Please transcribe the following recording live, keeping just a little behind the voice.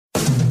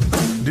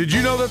Did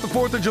you know that the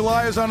 4th of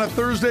July is on a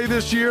Thursday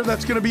this year?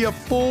 That's going to be a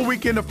full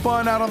weekend of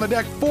fun out on the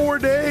deck, 4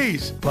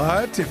 days.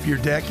 But if your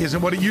deck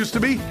isn't what it used to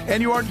be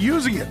and you aren't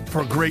using it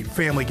for great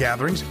family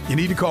gatherings, you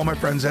need to call my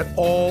friends at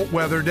All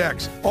Weather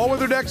Decks. All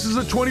Weather Decks is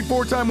a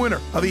 24-time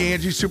winner of the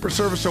Angie Super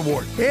Service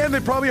Award. And they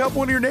probably help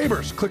one of your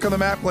neighbors. Click on the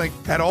map link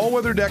at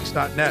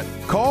allweatherdecks.net.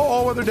 Call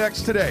All Weather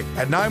Decks today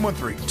at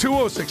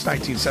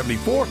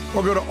 913-206-1974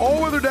 or go to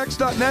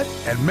allweatherdecks.net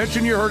and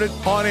mention you heard it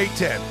on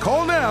 810.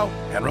 Call now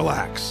and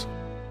relax.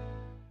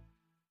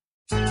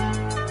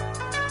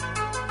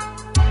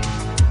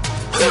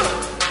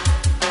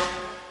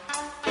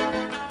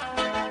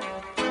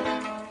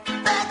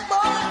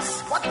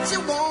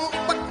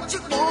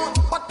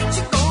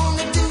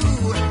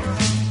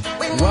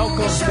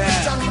 Welcome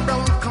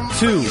back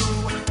to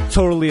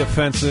Totally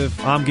Offensive.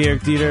 I'm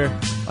Garrick Dieter,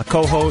 a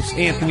co-host,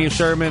 Anthony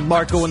Sherman,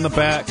 Marco in the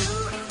back.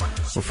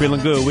 We're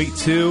feeling good. Week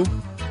 2.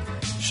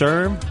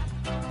 Sherm,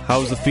 how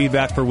was the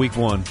feedback for week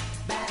 1?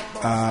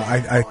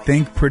 I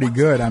think pretty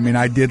good. I mean,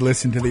 I did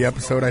listen to the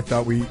episode. I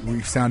thought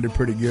we sounded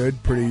pretty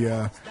good, pretty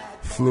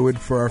fluid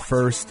for our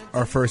first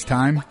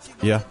time.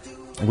 Yeah.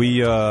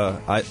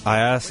 I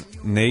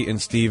asked Nate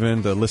and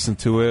Steven to listen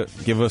to it,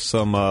 give us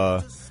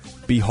some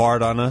be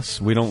hard on us.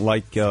 We don't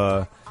like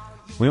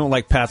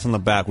pats on the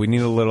back. We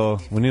need a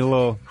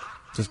little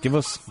just give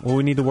us what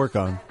we need to work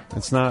on.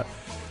 It's not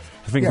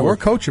I think we're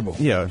coachable.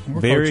 Yeah,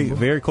 we're very coachable.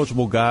 Very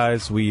coachable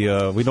guys. We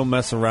don't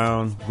mess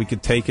around. We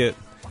could take it.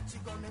 I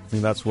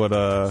think that's what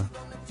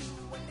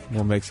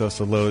makes us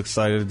a little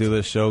excited to do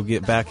this show.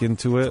 Get back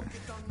into it.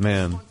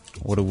 Man,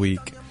 what a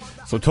week.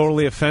 So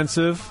Totally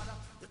Offensive.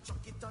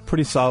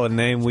 Pretty solid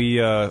name. We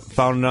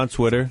found it on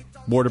Twitter.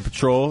 Border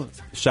Patrol.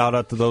 Shout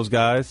out to those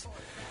guys.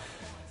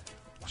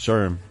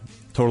 Sure.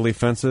 Totally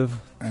Offensive.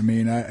 I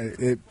mean,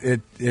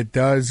 it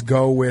does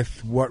go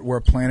with what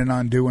we're planning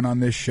on doing on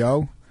this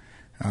show.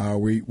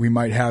 We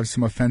might have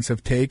some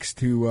offensive takes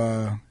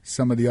to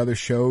some of the other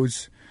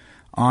shows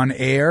on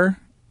air,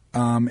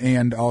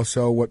 and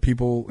also what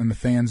people and the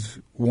fans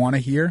want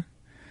to hear.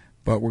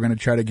 But we're going to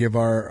try to give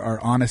our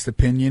honest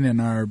opinion and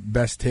our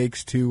best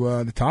takes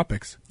to the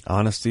topics.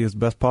 Honesty is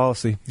best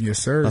policy. Yes,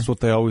 sir. That's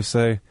what they always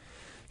say.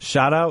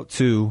 Shout out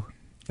to,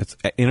 it's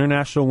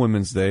International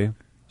Women's Day.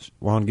 I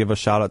want to give a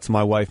shout out to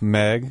my wife,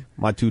 Meg,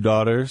 my 2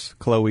 daughters,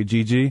 Chloe,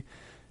 Gigi.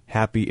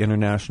 Happy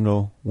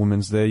International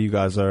Women's Day. You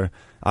guys are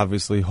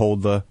obviously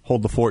hold the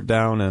fort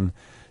down and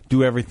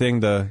do everything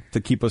to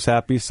keep us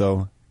happy.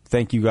 So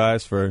thank you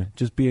guys for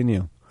just being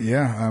you.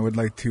 Yeah, I would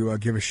like to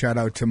give a shout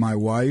out to my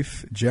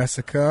wife,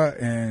 Jessica,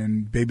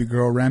 and baby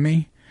girl,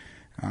 Remy.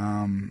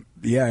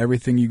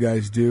 Everything you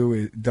guys do,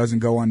 it doesn't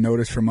go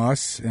unnoticed from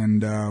us,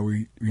 and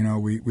we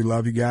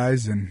love you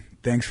guys, and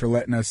thanks for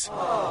letting us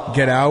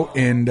get out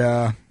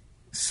and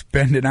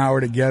spend an hour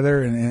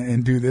together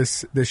and do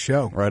this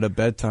show. Right at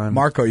bedtime.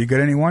 Marco, you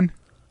got anyone?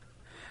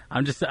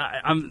 You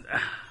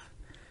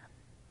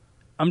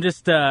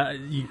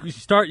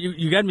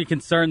got me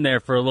concerned there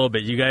for a little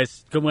bit. You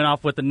guys went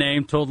off with the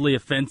name Totally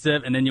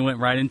Offensive, and then you went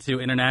right into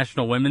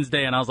International Women's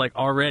Day, and I was like,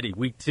 already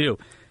week 2.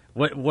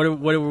 What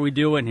were we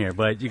doing here?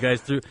 But you guys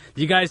threw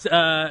me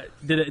a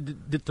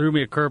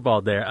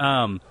curveball there.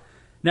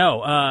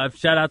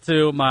 Shout out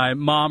to my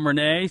mom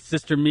Renee,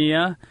 sister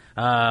Mia,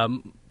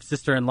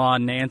 sister-in-law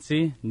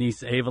Nancy,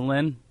 niece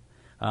Evelyn,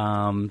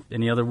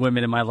 any other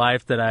women in my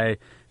life that I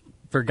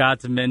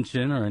forgot to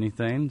mention or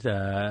anything.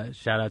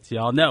 Shout out to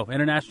y'all. No,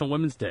 International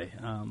Women's Day.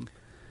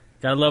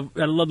 Gotta love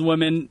the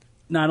women,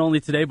 not only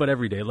today but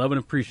every day. Love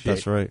and appreciate.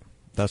 That's right.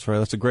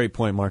 That's a great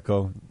point,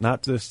 Marco.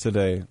 Not just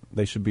today.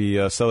 They should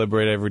be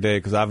celebrated every day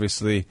because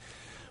obviously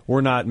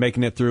we're not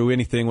making it through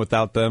anything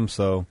without them.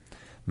 So,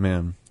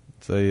 man,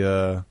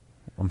 we're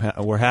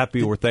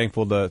happy. We're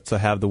thankful to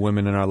have the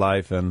women in our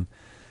life, and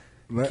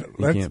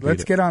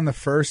let's get on the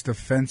first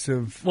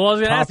offensive. Well, I was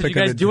going to ask, topic did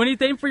you guys of the do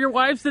anything for your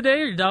wives today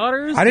or your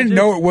daughters? I didn't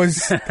know it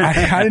was.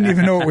 I didn't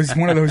even know it was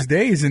one of those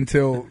days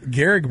until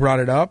Garrick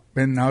brought it up,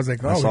 and I was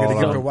like, "Oh, we got to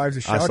give our wives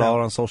a shout out." I saw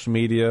it on social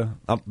media.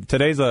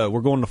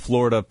 We're going to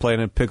Florida,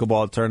 playing a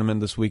pickleball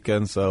tournament this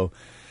weekend. So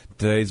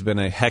today's been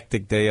a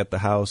hectic day at the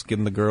house,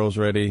 getting the girls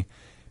ready,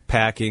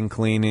 packing,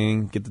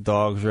 cleaning, get the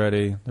dogs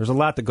ready. There's a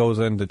lot that goes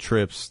into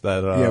trips.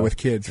 That with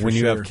kids. When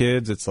you have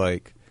kids, it's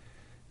like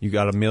you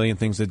got a million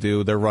things to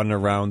do. They're running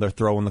around. They're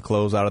throwing the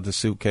clothes out of the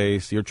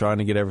suitcase. You're trying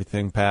to get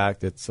everything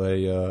packed. It's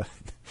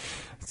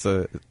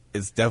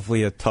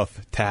definitely a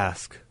tough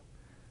task.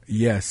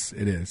 Yes,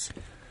 it is.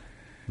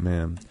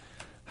 Man,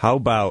 how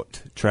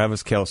about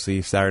Travis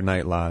Kelce, Saturday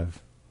Night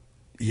Live?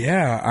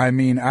 Yeah, I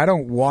mean, I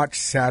don't watch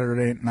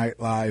Saturday Night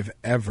Live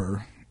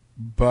ever,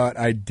 but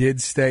I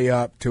did stay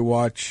up to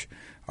watch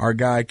our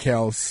guy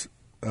Kels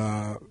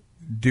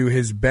do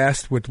his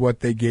best with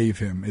what they gave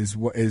him is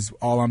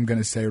all I'm going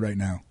to say right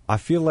now. I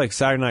feel like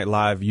Saturday Night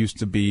Live used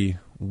to be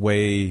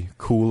way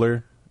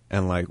cooler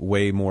and like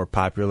way more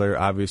popular,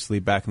 obviously,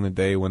 back in the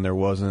day when there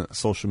wasn't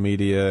social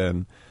media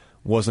and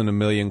wasn't a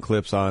million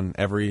clips on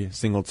every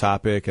single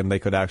topic, and they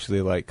could actually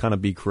like kind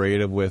of be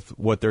creative with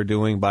what they're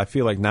doing. But I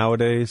feel like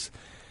nowadays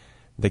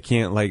they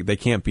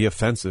can't be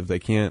offensive. They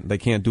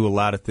can't do a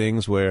lot of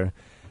things where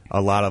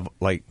a lot of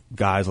like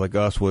guys like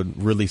us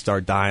would really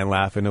start dying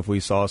laughing if we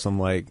saw some,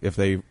 like, if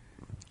they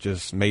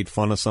just made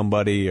fun of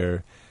somebody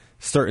or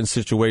certain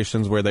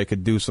situations where they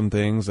could do some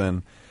things.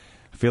 And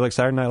I feel like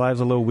Saturday Night Live's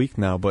a little weak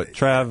now, but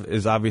Trav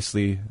is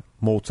obviously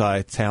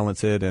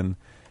multi-talented and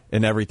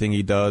in everything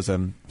he does,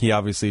 and he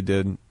obviously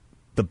did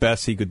the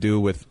best he could do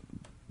with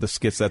the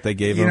skits that they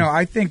gave him. You know,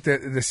 I think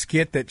that the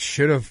skit that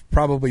should have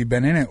probably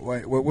been in it,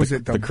 what was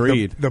it? The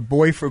Creed. The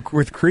boy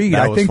with Creed.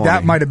 That I was think funny.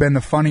 that might have been the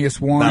funniest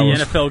one.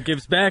 The NFL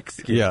gives back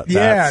skit. Yeah,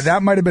 Yeah,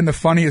 that might have been the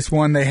funniest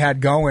one they had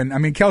going. I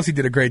mean, Kelsey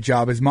did a great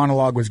job. His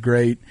monologue was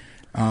great.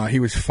 He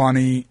was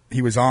funny.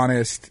 He was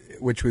honest,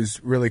 which was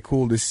really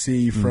cool to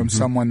see from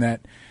someone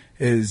that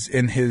is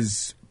in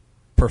his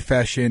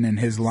profession and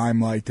his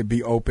limelight, to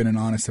be open and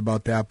honest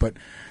about that. But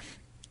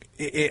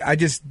I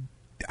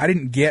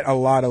didn't get a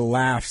lot of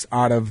laughs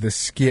out of the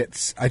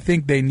skits. I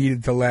think they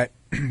needed to let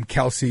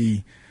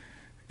Kelsey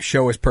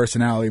show his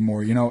personality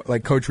more. You know,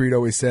 like Coach Reed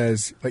always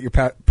says, let your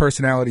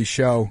personality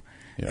show.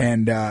 Yeah.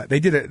 And they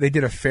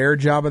did a fair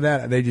job of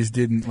that. They just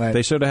didn't let.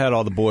 They should have had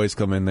all the boys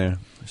come in there.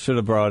 Should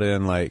have brought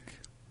in, like,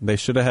 they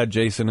should have had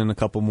Jason and a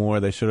couple more.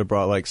 They should have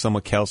brought like some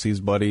of Kelsey's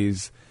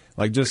buddies,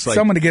 like just like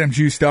someone to get him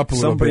juiced up a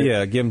little bit.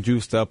 Yeah, get him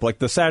juiced up. Like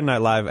the Saturday Night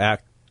Live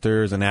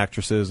actors and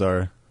actresses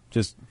are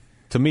just,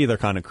 to me, they're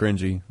kind of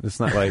cringy. It's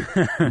not like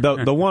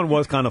the one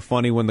was kind of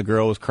funny when the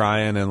girl was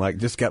crying and like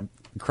just kept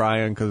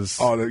crying because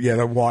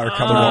the water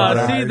coming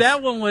out. See,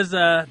 that one was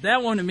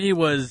that one to me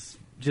was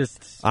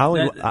just a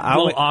little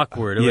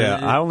awkward.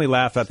 I only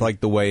laugh at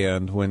like the way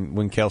end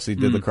when Kelsey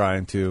did the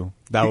crying too.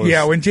 That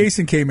was, when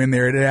Jason came in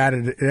there, it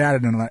added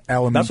an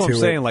element. That's what to I'm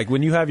saying. Like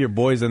when you have your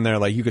boys in there,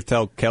 like you could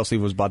tell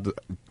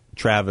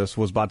Travis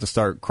was about to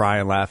start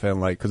crying, laughing,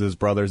 like because his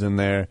brother's in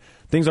there.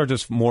 Things are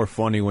just more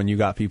funny when you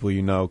got people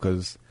you know,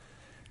 because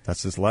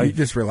that's his life. You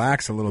just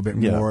relax a little bit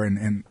more,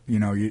 and you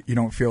know you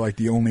don't feel like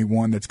the only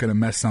one that's going to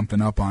mess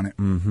something up on it.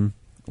 Mm-hmm.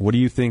 What do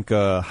you think?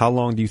 How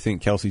long do you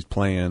think Kelsey's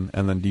playing?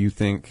 And then do you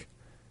think,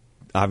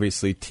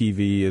 obviously,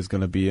 TV is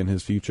going to be in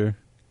his future?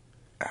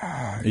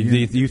 Do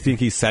you think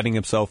he's setting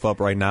himself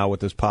up right now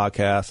with his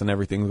podcast and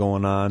everything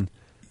going on?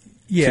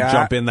 Yeah, to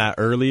jump in that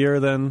earlier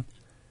than.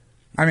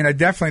 I mean, I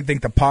definitely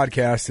think the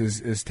podcast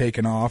is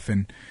taken off,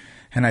 and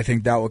I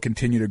think that will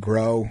continue to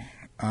grow.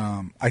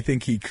 I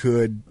think he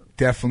could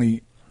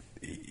definitely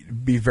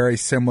be very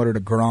similar to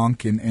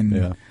Gronk in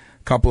a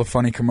couple of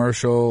funny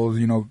commercials.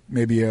 You know,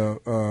 maybe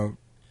a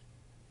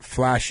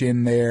flash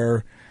in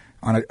there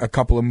on a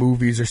couple of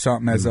movies or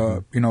something as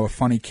a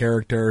funny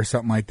character or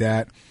something like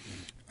that.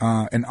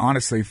 And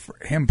honestly, for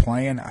him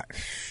playing,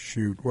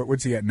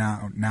 what's he at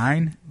now?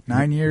 9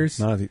 years?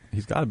 No,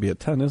 he's got to be at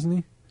 10, isn't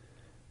he?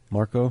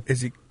 Marco?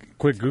 Is he?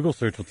 Quick Google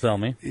search will tell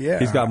me. Yeah,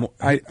 he's got more.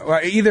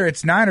 Either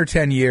it's 9 or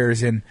 10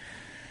 years, and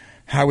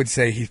I would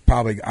say he's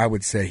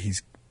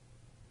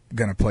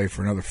going to play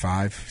for another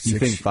 5. 6, you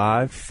think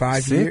 5?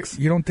 5 6? years?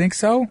 You don't think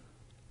so?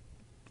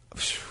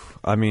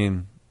 I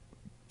mean,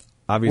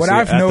 obviously, what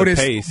I've at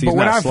noticed, the pace, he's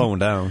not slowing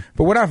down.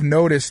 But what I've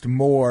noticed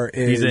more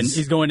is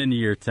he's going into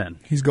year 10.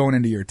 He's going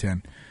into year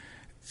 10.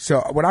 So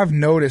what I've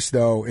noticed,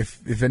 though,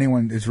 if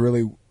anyone is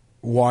really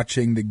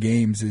watching the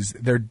games, is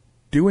they're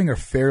doing a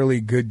fairly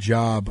good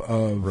job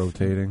of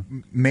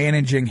rotating,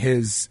 managing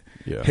his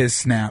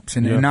snaps,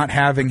 and not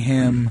having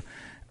him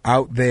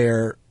out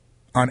there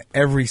on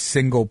every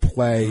single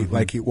play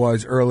like it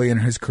was early in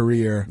his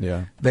career.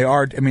 Yeah, they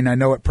are. I mean, I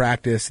know at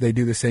practice they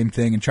do the same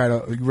thing and try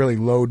to really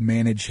load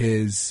manage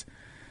his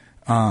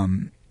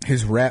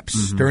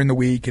reps during the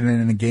week and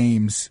then in the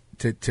games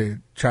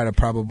to try to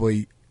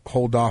probably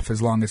hold off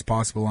as long as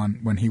possible on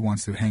when he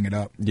wants to hang it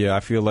up. Yeah, I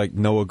feel like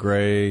Noah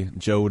Gray,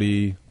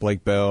 Jody,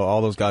 Blake Bell,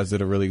 all those guys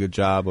did a really good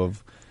job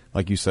of,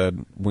 like you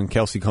said, when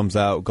Kelsey comes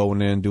out,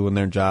 going in, doing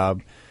their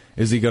job.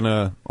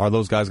 Are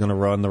those guys going to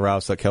run the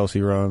routes that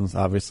Kelsey runs?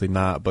 Obviously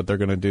not, but they're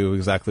going to do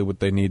exactly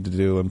what they need to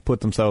do and put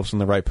themselves in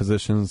the right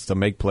positions to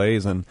make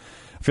plays. And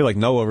I feel like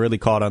Noah really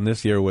caught on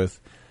this year with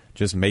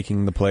just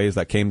making the plays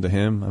that came to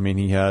him. I mean,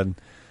 he had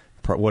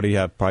probably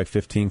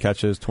 15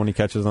 catches, 20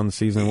 catches on the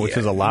season, which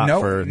is a lot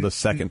for the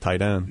second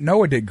tight end.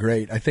 Noah did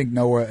great. I think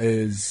Noah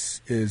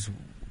is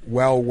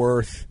well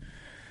worth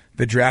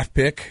the draft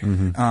pick.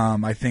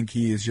 Mm-hmm. I think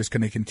he is just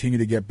going to continue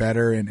to get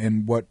better,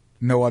 and what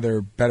no other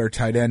better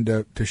tight end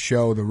to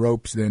show the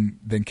ropes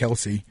than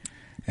Kelsey.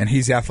 And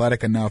he's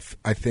athletic enough,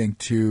 I think,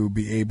 to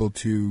be able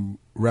to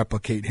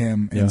replicate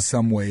him in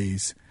some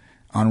ways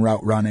on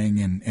route running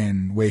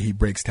and way he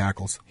breaks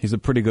tackles. He's a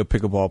pretty good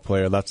pickleball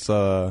player. That's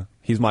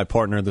he's my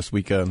partner this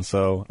weekend,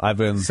 so I've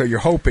been. So you're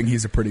hoping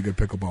he's a pretty good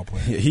pickleball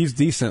player. He's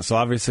decent. So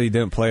obviously he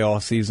didn't play all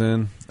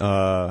season.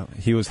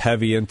 He was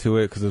heavy into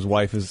it because his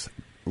wife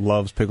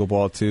loves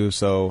pickleball too.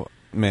 So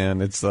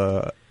man, it's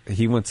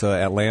he went to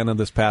Atlanta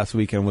this past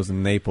weekend, was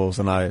in Naples,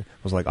 and I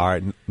was like, all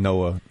right,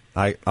 Noah,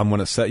 I'm going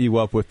to set you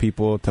up with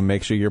people to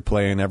make sure you're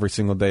playing every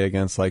single day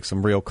against like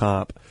some real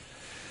comp.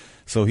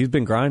 So he's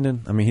been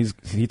grinding. I mean,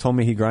 he told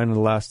me he grinded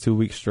the last 2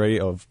 weeks straight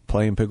of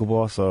playing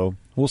pickleball. So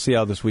we'll see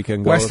how this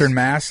weekend goes. Western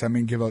Mass. I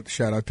mean, give a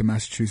shout out to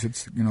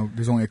Massachusetts.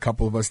 There's only a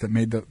couple of us that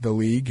made the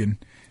league, and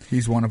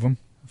he's one of them.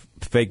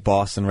 Fake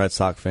Boston Red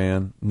Sox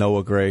fan.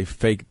 Noah Gray,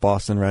 fake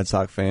Boston Red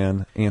Sox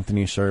fan.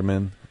 Anthony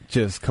Sherman,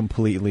 just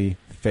completely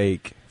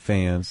fake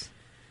fans.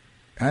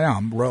 I know.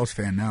 I'm a Royals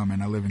fan now,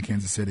 man. I live in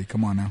Kansas City.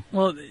 Come on now.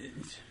 Well,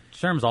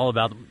 Sherm's all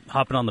about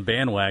hopping on the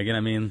bandwagon. I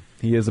mean,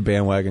 he is a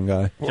bandwagon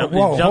guy.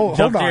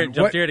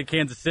 Jumped here to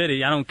Kansas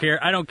City. I don't care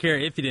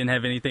if you didn't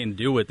have anything to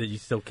do with it. You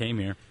still came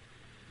here.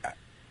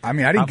 I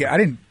mean, I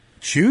didn't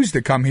choose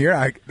to come here.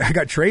 I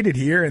got traded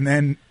here, and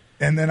then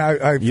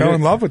I fell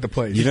in love with the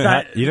place. You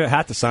didn't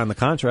have to sign the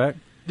contract.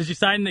 Did you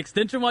sign an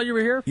extension while you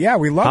were here? Yeah,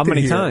 we loved it. How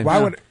many here. times? Why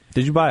would?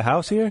 Did you buy a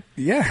house here?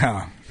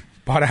 Yeah,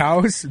 bought a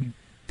house,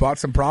 bought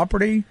some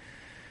property.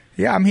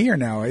 Yeah, I'm here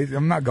now.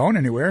 I'm not going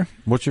anywhere.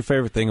 What's your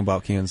favorite thing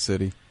about Kansas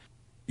City?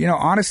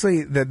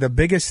 Honestly, the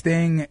biggest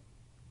thing,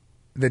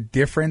 the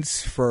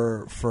difference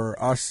for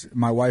us,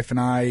 my wife and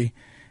I,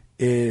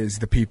 is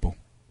the people.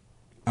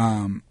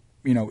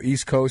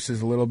 East Coast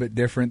is a little bit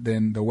different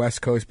than the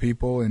West Coast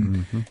people,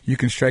 and you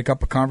can strike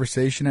up a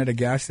conversation at a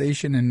gas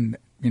station, and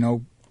a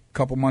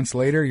couple months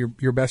later,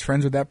 you're best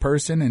friends with that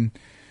person, and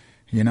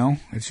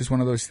it's just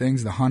one of those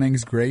things. The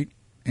hunting's great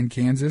in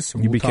Kansas.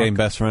 You became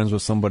best friends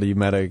with somebody you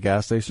met at a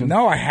gas station?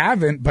 No, I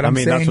haven't. But I'm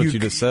saying that's what you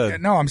just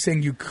said. No, I'm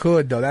saying you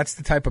could though. That's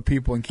the type of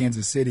people in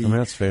Kansas City.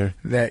 That's fair.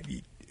 That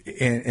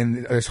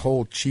in this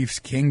whole Chiefs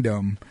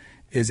kingdom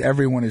is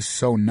everyone is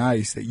so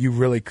nice that you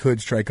really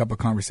could strike up a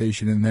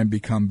conversation and then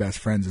become best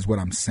friends. Is what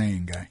I'm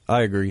saying, guy.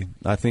 I agree.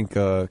 I think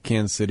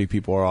Kansas City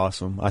people are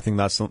awesome. I think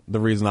that's the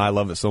reason I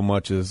love it so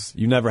much is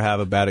you never have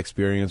a bad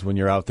experience when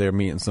you're out there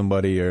meeting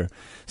somebody or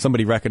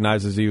somebody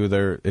recognizes you.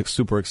 They're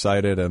super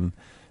excited and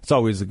it's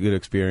always a good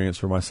experience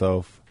for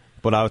myself.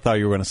 But I thought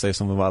you were going to say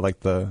something about like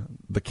the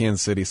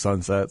Kansas City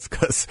sunsets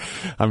because,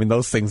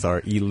 those things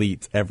are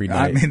elite every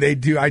night. They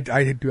do. I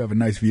do have a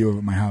nice view of it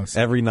at my house.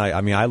 Every night.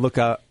 I look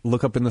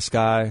up in the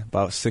sky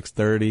about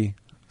 6:30,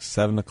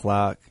 7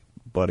 o'clock.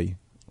 Buddy,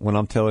 when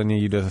I'm telling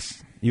you,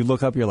 you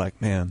look up, you're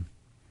like, man,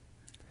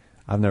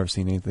 I've never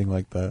seen anything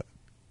like that.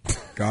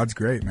 God's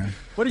great, man.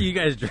 What are you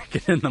guys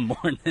drinking in the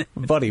morning?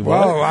 Buddy,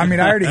 what? Well, I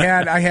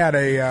had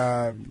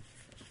a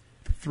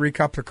 3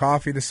 cups of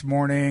coffee this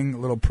morning, a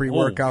little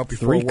pre-workout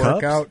before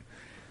workout.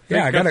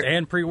 Yeah, I got it.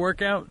 And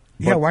pre-workout?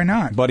 Yeah, why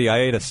not? Buddy, I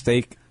ate a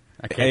steak.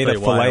 I ate a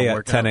filet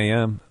at 10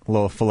 a.m., a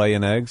little filet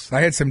and eggs.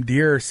 I had some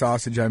deer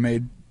sausage I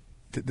made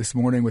this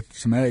morning with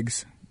some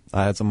eggs.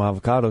 I had some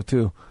avocado,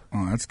 too.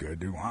 Oh, that's good,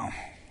 dude. Wow.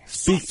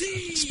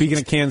 Speaking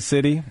of Kansas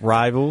City,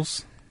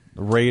 rivals,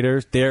 the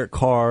Raiders, Derek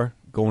Carr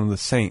going to the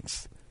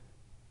Saints.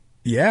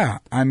 Yeah,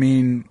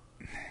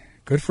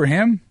 good for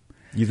him.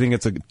 You think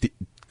it's a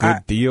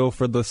good deal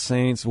for the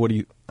Saints?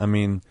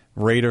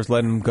 Raiders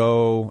let him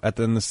go at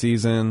the end of the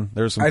season.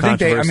 There's some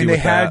controversy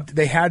with that.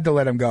 They had to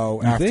let him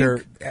go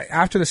after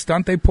the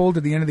stunt they pulled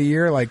at the end of the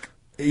year. Like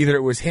either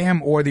it was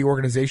him or the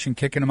organization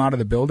kicking him out of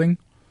the building.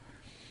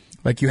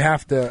 Like you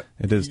have to.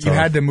 It is tough. You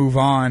had to move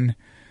on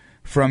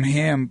from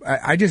him.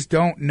 I just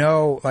don't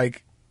know.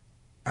 Like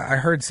I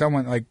heard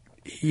someone like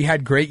he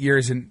had great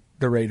years in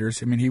the Raiders.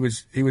 He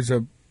was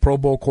a Pro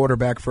Bowl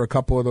quarterback for a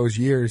couple of those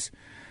years.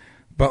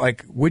 But,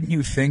 like, wouldn't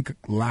you think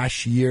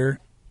last year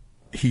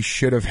he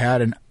should have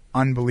had an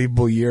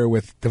unbelievable year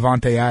with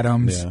Devontae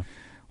Adams,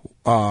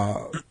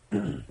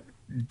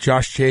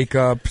 Josh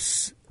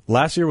Jacobs?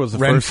 Last year was the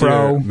Renfro. first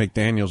year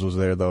McDaniels was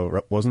there,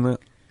 though, wasn't it?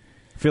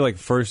 I feel like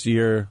first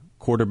year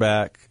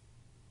quarterback.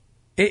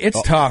 It's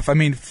tough. I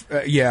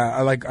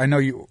know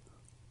you.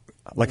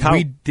 Like how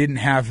we didn't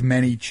have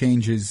many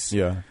changes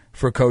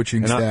for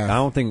coaching staff. I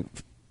don't think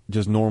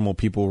just normal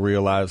people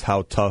realize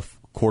how tough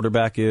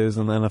quarterback is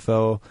in the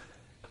NFL.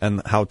 And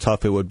how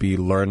tough it would be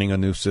learning a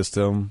new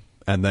system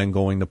and then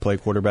going to play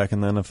quarterback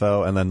in the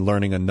NFL and then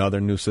learning another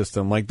new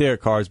system. Like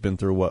Derek Carr's been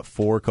through,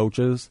 4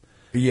 coaches?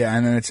 Yeah,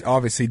 and then it's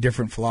obviously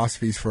different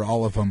philosophies for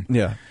all of them.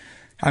 Yeah.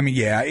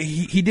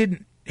 He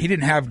didn't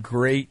have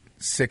great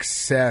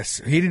success.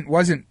 He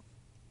wasn't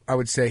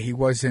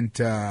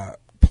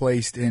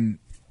placed in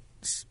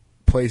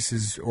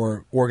places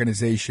or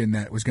organization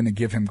that was going to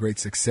give him great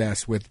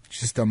success with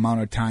just the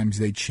amount of times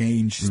they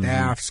changed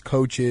staffs,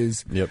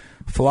 coaches,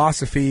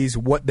 philosophies,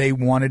 what they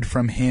wanted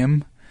from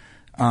him.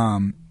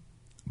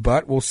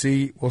 But we'll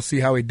see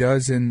how he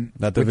does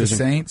with the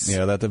Saints.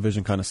 Yeah, that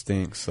division kind of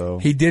stinks. So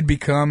he did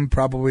become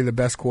probably the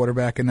best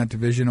quarterback in that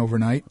division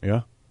overnight.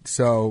 Yeah.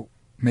 So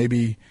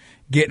maybe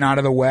getting out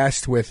of the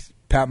West with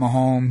Pat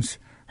Mahomes,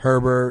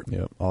 Herbert.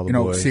 Yep, all the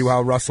boys. See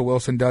how Russell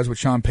Wilson does with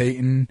Sean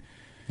Payton.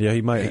 Yeah,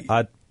 he might.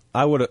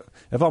 I would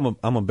if I'm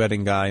a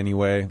betting guy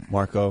anyway.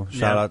 Marco,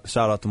 shout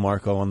out to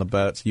Marco on the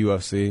bets.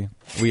 UFC,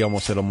 we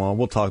almost hit them all.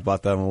 We'll talk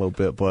about that in a little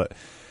bit. But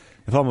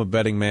if I'm a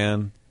betting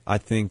man, I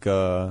think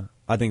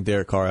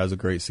Derek Carr has a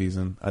great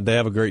season. They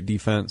have a great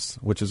defense,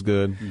 which is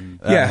good.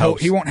 Yeah,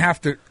 he won't have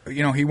to.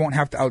 He won't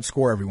have to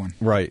outscore everyone.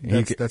 Right.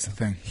 That's the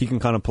thing. He can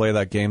kind of play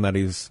that game that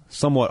he's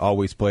somewhat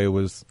always played,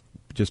 was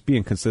just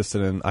being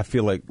consistent. And I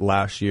feel like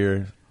last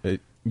year,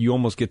 you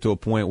almost get to a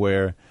point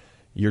where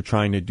you're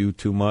trying to do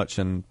too much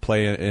and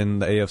play in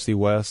the AFC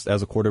West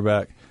as a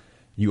quarterback,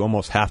 you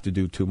almost have to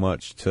do too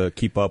much to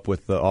keep up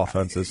with the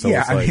offenses. So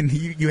yeah, it's like, I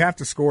mean, you have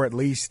to score at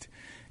least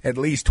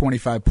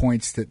 25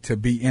 points to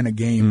be in a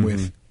game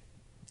with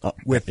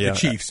the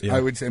Chiefs. Yeah.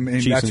 I would say. I mean,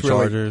 Chiefs that's and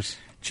Chargers.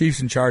 Chiefs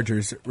and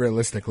Chargers,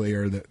 realistically,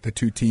 are the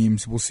two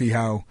teams. We'll see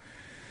how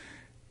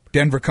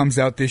Denver comes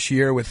out this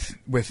year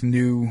with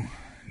new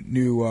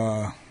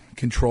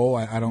control.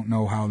 I don't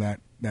know how that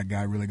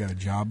guy really got a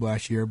job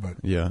last year, but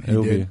yeah,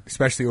 he did,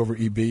 especially over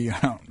EB. I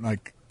don't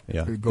like.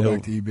 Yeah, go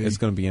back to EB. It's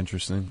going to be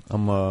interesting.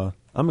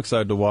 I'm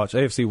excited to watch.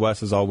 AFC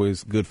West is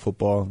always good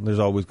football. There's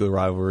always good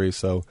rivalry,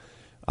 so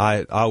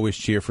I always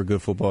cheer for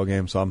good football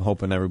games. So I'm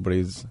hoping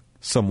everybody's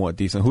somewhat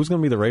decent. Who's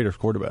going to be the Raiders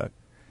quarterback?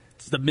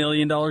 It's the $1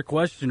 million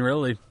question,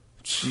 really.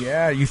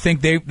 Yeah, you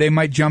think they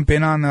might jump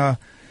in on?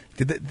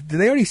 Did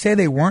they already say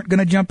they weren't going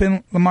to jump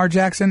in Lamar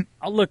Jackson?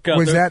 I'll look up.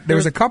 There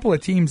was a couple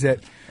of teams that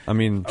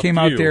came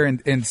out there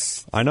and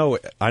I know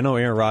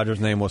Aaron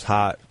Rodgers' name was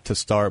hot to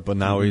start, but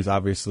now he's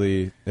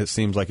obviously, it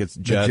seems like it's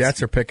Jets. The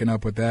Jets are picking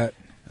up with that.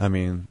 I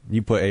mean,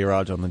 you put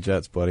A-Rod on the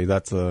Jets, buddy.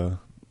 That's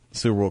a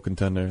Super Bowl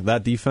contender.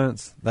 That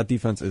defense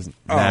is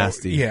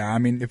nasty. Yeah, I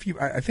mean,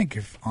 I think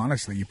if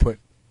honestly you put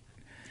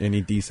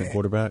any decent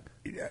quarterback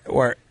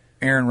or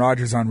Aaron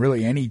Rodgers on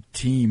really any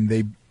team,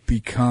 they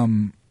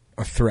become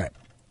a threat.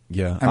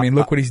 Yeah, I mean,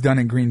 look what he's done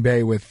in Green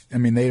Bay with. I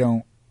mean, they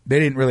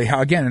didn't really.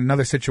 Again,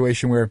 another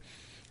situation where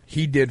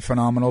he did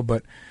phenomenal,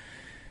 but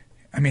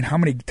I mean, how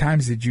many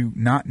times did you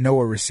not know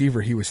a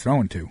receiver he was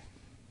throwing to?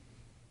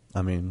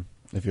 I mean,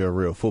 if you're a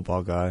real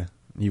football guy,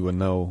 you would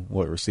know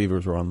what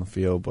receivers were on the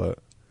field, but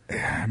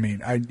I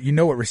mean, you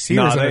know what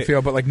receivers on the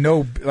field, but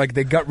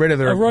they got rid of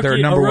their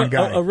number one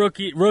guy.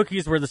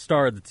 Rookies were the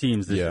star of the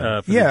teams. For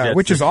the Jets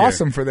which is this year.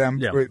 awesome for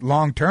them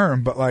long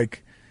term, but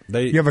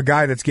you have a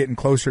guy that's getting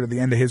closer to the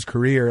end of his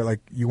career. Like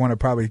you want to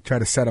probably try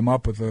to set him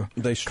up with a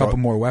couple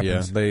more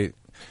weapons. Yeah,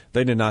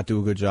 they did not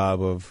do a good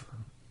job of.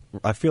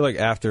 I feel like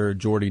after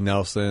Jordy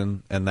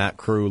Nelson and that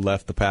crew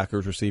left the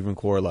Packers receiving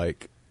corps,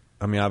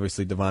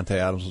 obviously Devontae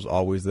Adams was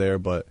always there,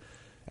 but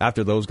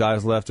after those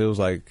guys left, it was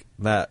like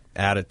that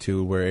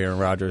attitude where Aaron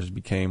Rodgers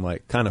became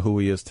like kind of who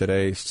he is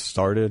today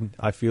started.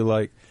 I feel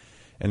like,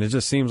 and it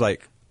just seems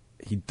like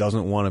he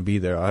doesn't want to be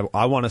there.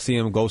 I want to see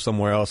him go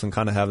somewhere else and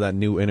kind of have that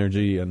new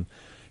energy and.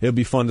 It'll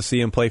be fun to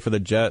see him play for the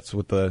Jets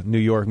with the New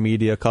York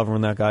media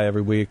covering that guy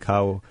every week.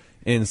 How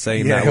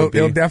insane that would be.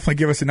 He'll definitely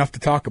give us enough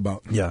to talk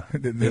about. Yeah,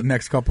 the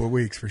next couple of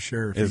weeks for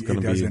sure. If he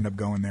does end up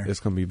going there,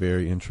 it's going to be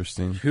very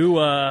interesting. Who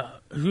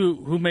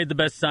made the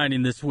best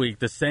signing this week?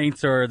 The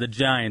Saints or the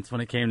Giants when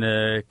it came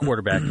to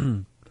quarterback?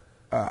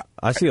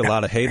 I see a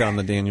lot of hate on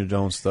the Daniel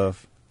Jones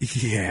stuff.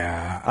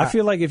 Yeah, I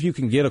feel like if you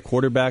can get a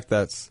quarterback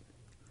that's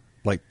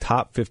like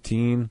top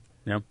 15.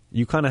 Yep.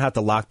 You kind of have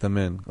to lock them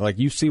in. Like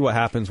you see what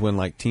happens when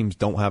teams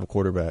don't have a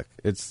quarterback.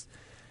 It's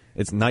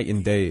night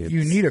and day.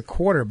 You need a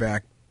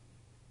quarterback,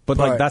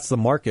 but that's the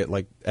market.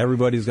 Like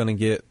everybody's going to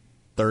get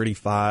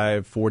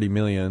 35, 40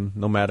 million,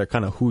 no matter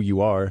kind of who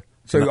you are.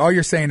 So all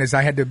you're saying is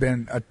I had to have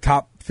been a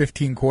top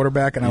 15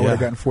 quarterback and I would have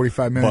gotten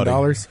 $45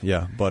 million.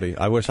 Yeah, buddy.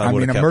 I wish I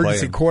would have kept emergency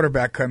playing.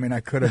 Quarterback. I mean, I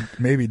could have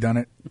maybe done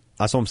it.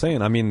 That's what I'm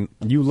saying. I mean,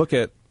 you look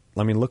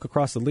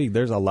across the league.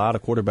 There's a lot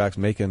of quarterbacks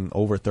making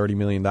over $30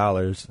 million,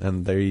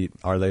 and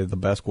are they the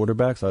best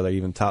quarterbacks? Are they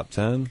even top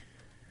 10?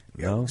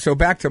 Yeah. No? So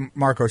back to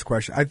Marco's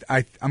question.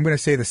 I'm going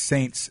to say the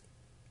Saints,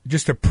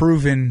 just a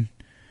proven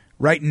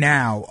right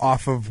now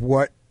off of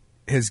what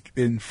is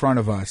in front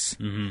of us,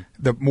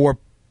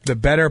 the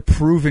better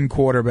proven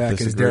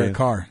quarterback is Derek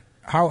Carr.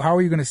 How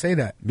are you going to say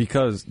that?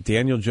 Because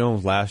Daniel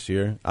Jones last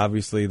year,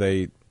 obviously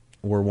they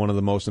were one of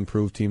the most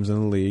improved teams in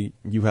the league.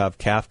 You have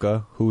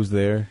Kafka, who's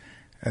there.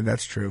 And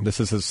that's true. This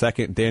is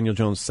Daniel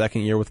Jones'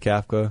 second year with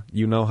Kafka.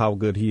 You know how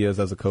good he is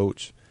as a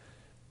coach.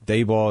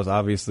 Daboll is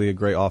obviously a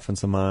great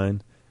offensive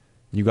mind.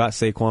 You got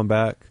Saquon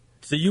back.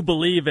 So you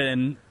believe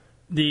in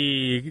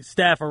the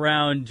staff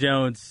around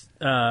Jones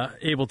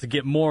able to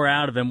get more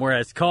out of him,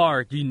 whereas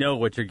Carr, you know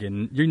what you're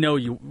getting. You know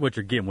what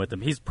you're getting with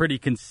him. He's pretty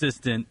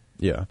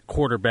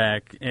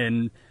quarterback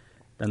and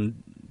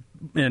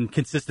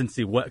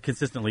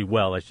consistently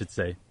well, I should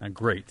say.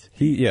 Great.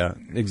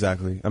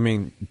 Exactly. I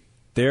mean,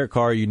 Derek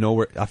Carr,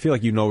 I feel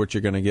like you know what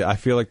you're going to get. I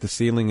feel like the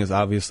ceiling is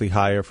obviously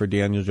higher for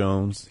Daniel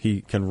Jones.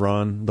 He can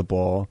run the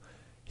ball.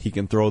 He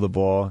can throw the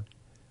ball.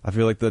 I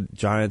feel like the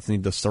Giants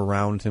need to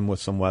surround him with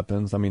some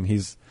weapons. I mean,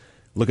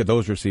 look at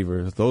those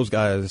receivers. Those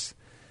guys,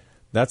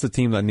 that's a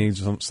team that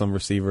needs some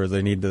receivers.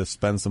 They need to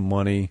spend some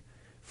money,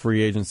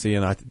 free agency,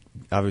 and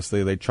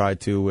obviously they tried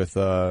to with,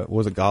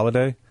 was it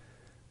Galladay?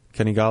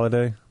 Kenny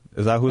Galladay?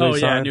 Is that who they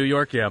signed? Oh, yeah, New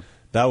York, yeah.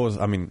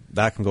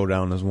 That can go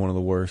down as one of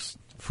the worst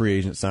free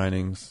agent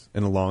signings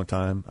in a long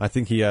time. I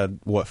think he had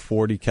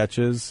 40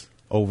 catches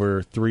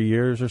over 3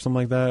 years or something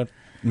like that,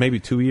 maybe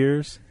 2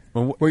 years.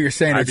 What you're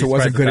saying is it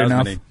wasn't good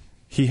enough.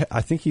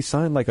 I think he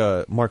signed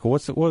Marco.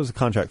 What was the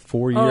contract?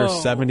 4 years,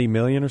 $70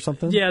 million or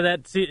something. Yeah,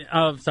 sorry,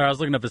 I was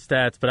looking up his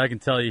stats, but I can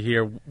tell you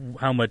here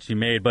how much he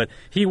made. But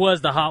he was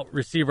the hot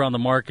receiver on the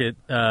market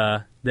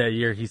that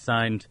year. He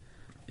signed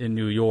in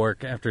New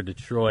York after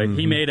Detroit.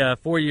 He made a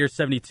 4-year,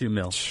 $72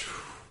 million.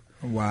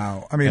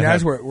 Wow. I mean, And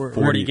as had we're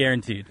 40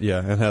 guaranteed. Yeah,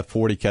 and had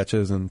 40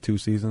 catches in 2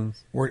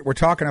 seasons. we're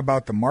talking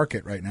about the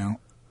market right now.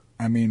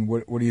 I mean,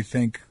 what do you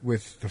think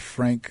with the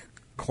Frank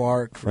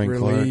Clark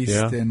released?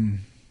 yeah. And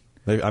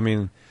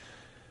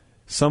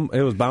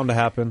It was bound to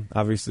happen.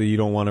 Obviously, you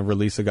don't want to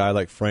release a guy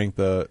like Frank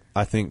that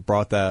I think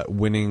brought that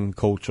winning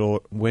culture,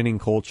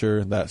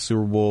 that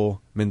Super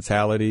Bowl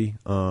mentality.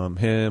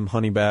 Him,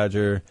 Honey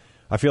Badger.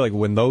 I feel like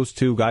when those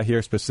two got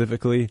here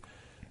specifically,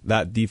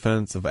 that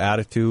defensive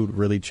attitude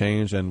really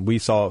changed, and we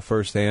saw it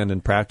firsthand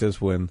in practice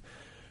when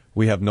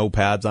we have no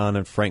pads on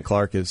and Frank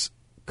Clark is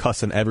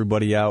cussing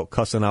everybody out,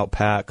 cussing out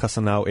Pat,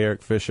 cussing out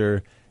Eric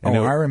Fisher. And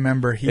I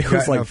remember he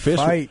got in a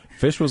fight.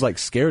 Fish was like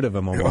scared of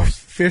him almost.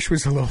 Fish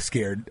was a little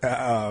scared,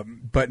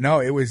 but no,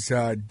 it was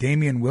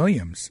Damian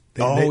Williams.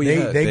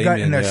 They got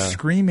in a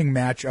screaming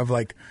match of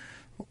like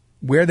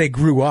where they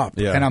grew up,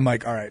 and I'm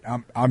like, all right,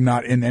 I'm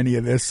not in any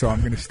of this, so I'm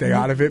going to stay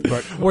out of it.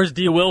 But where's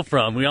D. Will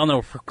from? We all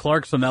know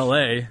Clark's from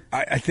L.A.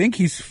 I think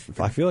he's.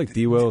 I feel like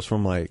D. Will is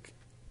from like.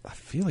 I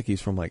feel like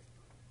he's from like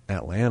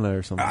Atlanta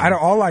or something.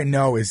 All I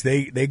know is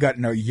they got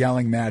in a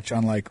yelling match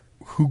on like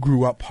who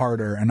grew up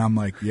harder, and I'm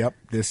like, yep,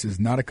 this is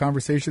not a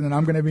conversation that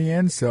I'm going to be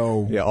in.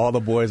 So yeah, all the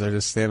boys are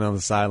just standing on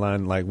the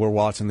sideline, like we're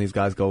watching these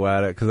guys go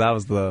at it because that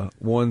was the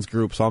ones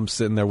group. So I'm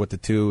sitting there with the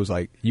twos,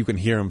 like you can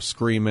hear them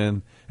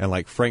screaming, and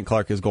like Frank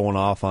Clark is going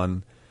off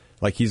on,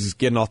 like he's just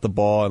getting off the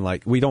ball, and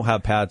like we don't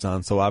have pads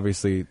on, so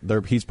obviously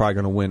he's probably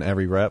going to win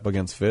every rep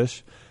against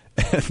Fish.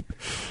 And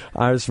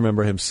I just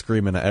remember him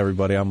screaming at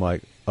everybody. I'm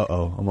like,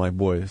 uh-oh. I'm like,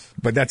 boys.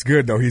 But that's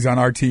good, though. He's on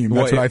our team.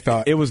 That's what I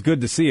thought. It was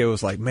good to see. It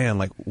was like, man,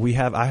 like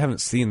I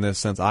haven't seen this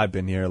since I've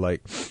been here.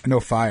 Like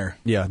no fire.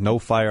 Yeah, no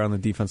fire on the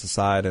defensive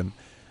side. And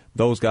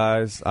those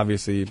guys,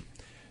 obviously,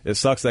 it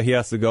sucks that he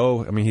has to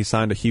go. I mean, he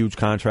signed a huge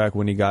contract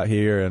when he got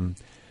here, and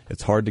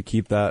it's hard to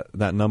keep that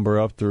number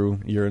up through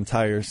your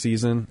entire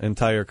season,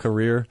 entire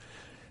career.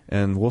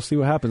 And we'll see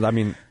what happens. I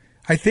mean,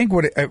 I think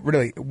what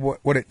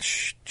it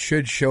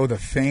should show the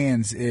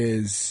fans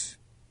is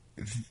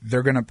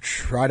they're going to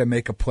try to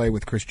make a play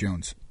with Chris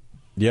Jones.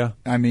 Yeah,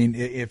 I mean,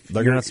 if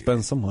they're going to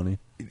spend some money,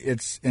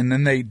 and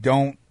then they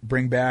don't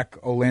bring back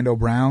Orlando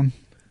Brown,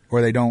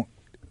 or they don't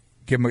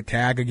give him a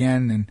tag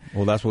again. And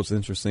well, that's what's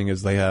interesting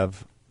is they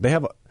have,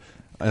 and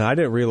I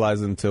didn't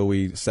realize until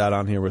we sat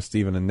on here with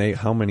Steven and Nate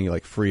how many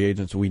like free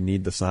agents we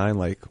need to sign.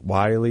 Like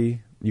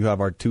Wiley, you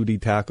have our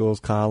 2D tackles,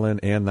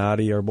 Colin and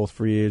Nadi are both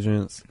free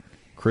agents.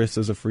 Chris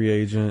is a free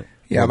agent.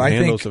 Yeah, but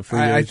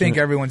I think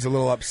everyone's a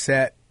little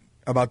upset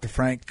about the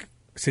Frank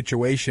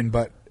situation,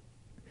 but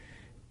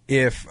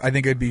I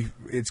think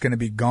it's going to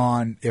be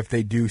gone if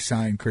they do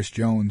sign Chris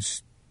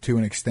Jones to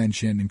an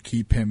extension and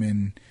keep him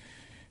in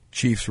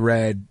Chiefs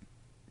red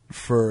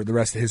for the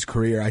rest of his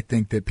career. I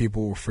think that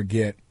people will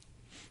forget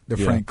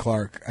Frank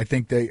Clark. I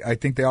think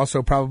they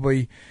also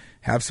probably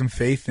have some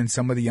faith in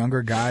some of the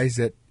younger guys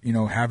that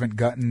haven't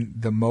gotten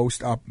the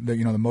most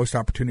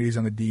opportunities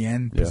on the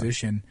DN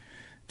position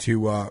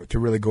to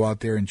really go out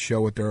there and show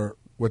what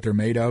they're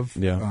made of.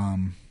 Yeah.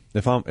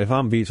 If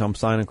I'm Beach, I'm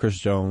signing Chris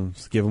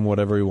Jones, give him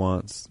whatever he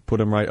wants, put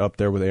him right up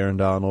there with Aaron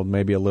Donald,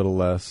 maybe a little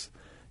less.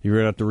 You're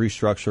gonna have to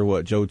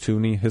restructure Joe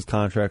Tooney. His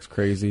contract's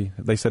crazy.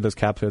 They said his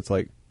cap hit's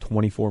like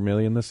 $24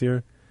 million this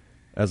year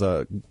as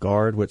a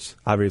guard, which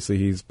obviously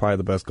he's probably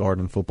the best guard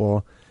in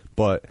football,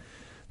 but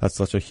that's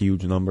such a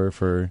huge number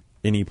for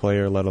any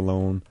player, let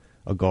alone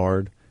a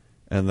guard.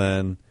 And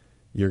then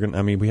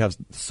we have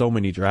so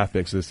many draft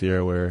picks this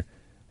year where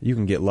you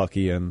can get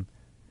lucky and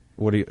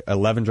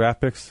 11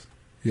 draft picks?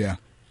 Yeah.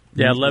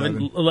 Yeah,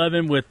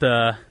 11 with,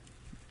 I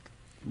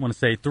want to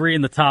say 3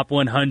 in the top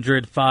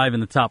 100, 5 in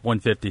the top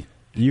 150.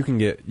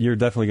 You're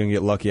definitely going to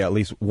get lucky at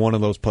least one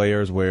of those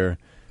players where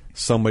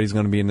somebody's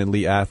going to be an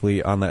elite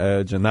athlete on the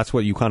edge, and that's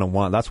what you kind of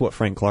want. That's what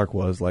Frank Clark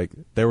was. Like,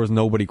 there was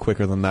nobody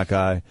quicker than that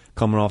guy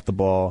coming off the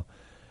ball,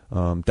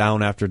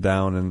 down after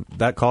down, and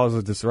that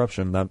causes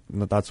disruption.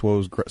 That's what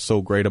was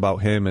so great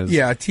about him.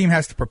 A team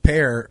has to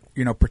prepare,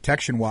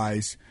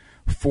 protection-wise,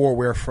 for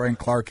where Frank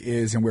Clark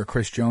is and where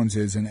Chris Jones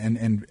is,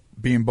 and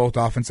being both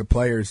offensive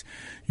players,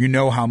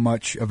 how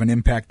much of an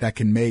impact that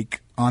can make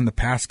on the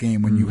pass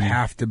game when you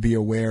have to be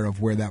aware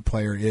of where that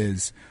player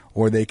is,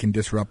 or they can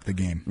disrupt the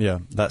game. Yeah,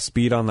 that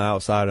speed on the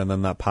outside and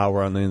then that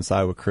power on the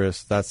inside with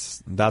Chris,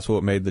 that's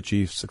what made the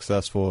Chiefs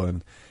successful.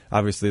 And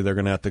obviously they're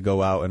going to have to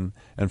go out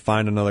and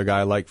find another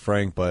guy like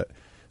Frank, but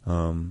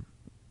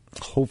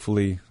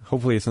hopefully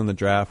it's in the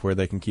draft where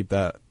they can keep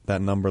that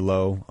number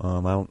low.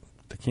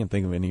 I can't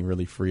think of any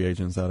really free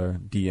agents that are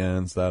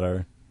DNs that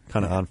are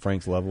kind of on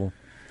Frank's level.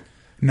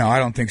 No, I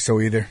don't think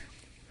so either.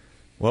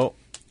 Well,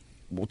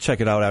 we'll check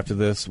it out after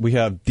this. We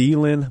have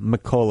Deland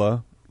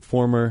McCullough,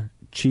 former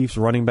Chiefs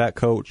running back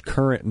coach,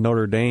 current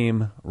Notre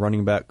Dame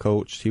running back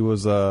coach. He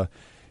was a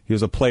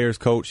player's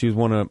coach. He was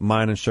one of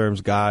mine and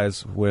Sherm's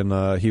guys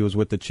when he was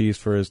with the Chiefs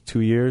for his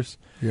 2 years.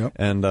 Yep.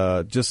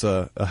 And just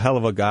a hell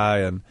of a guy,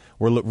 and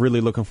we're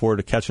really looking forward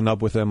to catching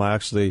up with him. I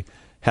actually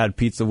had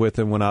pizza with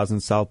him when I was in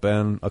South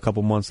Bend a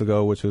couple months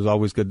ago, which was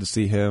always good to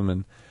see him.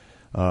 And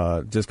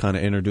just kind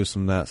of introduce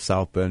them to that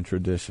South Bend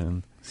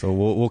tradition. So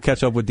we'll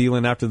catch up with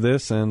Dylan after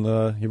this, and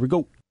here we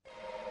go.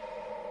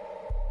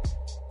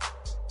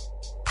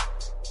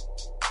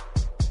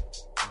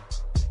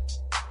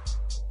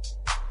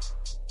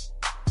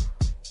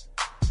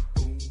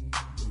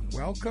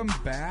 Welcome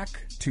back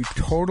to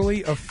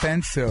Totally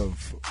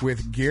Offensive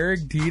with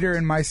Garrick Dieter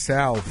and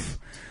myself.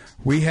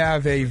 We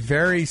have a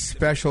very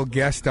special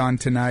guest on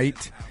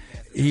tonight.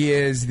 He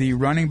is the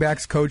running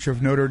backs coach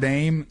of Notre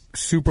Dame,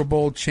 Super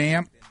Bowl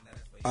champ,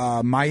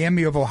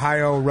 Miami of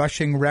Ohio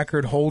rushing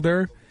record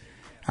holder.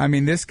 I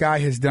mean, this guy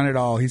has done it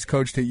all. He's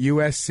coached at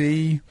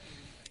USC.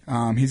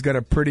 He's got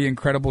a pretty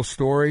incredible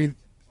story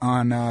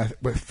on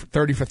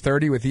 30 for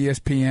 30 with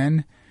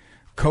ESPN.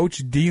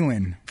 Coach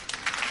Dylan.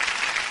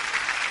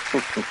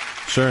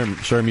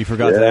 Sherm, you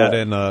forgot to add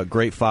in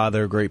great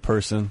father, great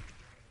person.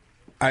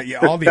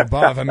 Yeah, all the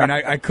above. I mean,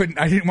 I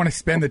didn't want to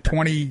spend the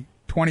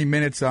 20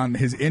 minutes on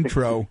his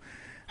intro.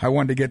 I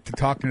wanted to get to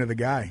talking to the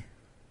guy.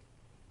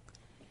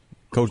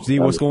 Coach D,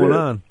 what's going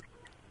on?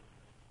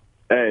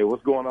 Hey,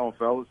 what's going on,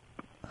 fellas?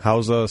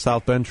 How's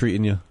South Bend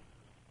treating you?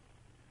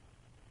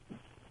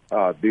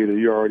 Dieter,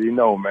 you already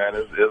know, man.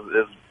 It's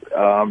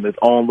its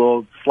own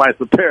little slice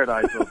of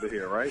paradise over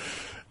here, right?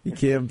 You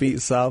can't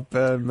beat South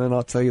Bend, man.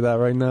 I'll tell you that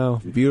right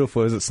now.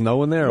 Beautiful. Is it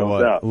snowing there or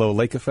what? Doubt. A little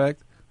lake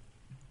effect?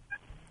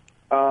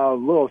 A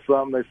little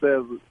something. They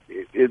said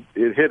it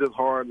hit us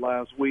hard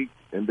last week,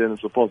 and then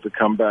it's supposed to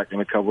come back in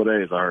a couple of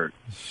days, I heard.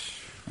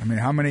 I mean,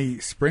 how many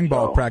spring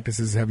ball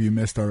practices have you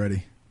missed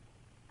already?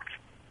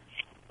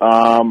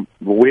 Well,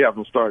 we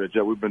haven't started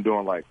yet. We've been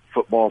doing, like,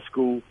 football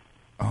school.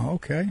 Oh,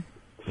 okay.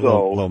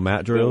 So little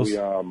mat drills?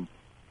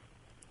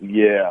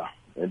 Yeah.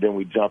 And then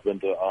we jump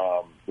into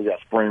we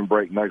got spring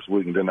break next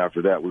week, and then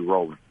after that, we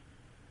rolling.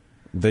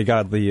 They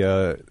got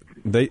the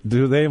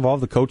do they involve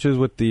the coaches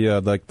with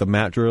the like the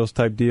mat drills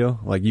type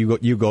deal? Like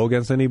you go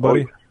against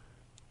anybody?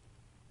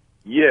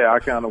 Yeah, I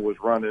kind of was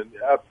running.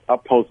 I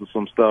posted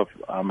some stuff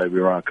maybe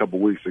around a couple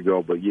weeks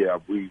ago, but yeah,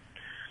 we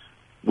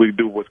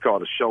do what's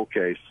called a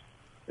showcase,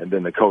 and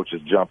then the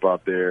coaches jump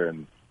out there,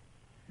 and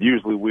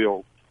usually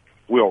we'll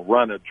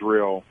run a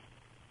drill,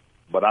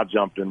 but I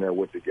jumped in there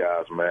with the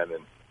guys, man,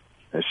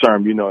 and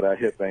Sherm, you know that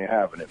hip ain't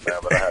having it, man,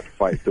 but I had to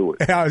fight through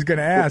it. I was going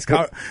to ask,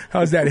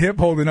 how's that hip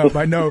holding up?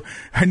 I know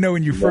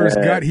when you first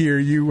got here,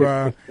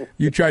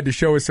 you tried to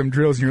show us some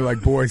drills, and you're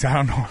like, boys, I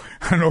don't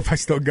know if I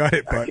still got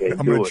it, but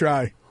I'm going to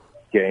try.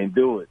 Can't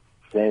do it.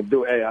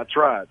 Hey, I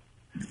tried.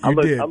 I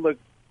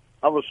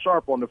was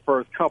sharp on the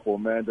first couple,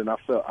 man. Then I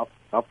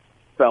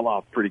fell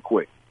off pretty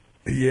quick.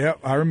 Yeah,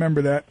 I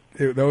remember that.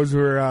 Those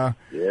were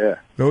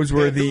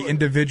the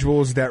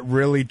individuals that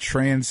really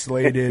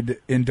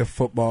translated into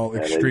football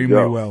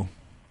extremely well.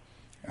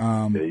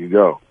 There you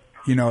go.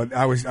 You know,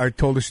 I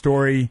told a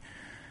story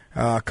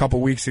a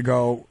couple weeks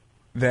ago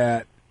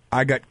that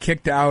I got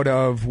kicked out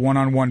of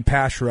one-on-one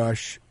pass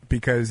rush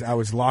because I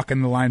was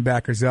locking the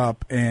linebackers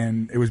up,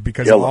 and it was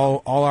because of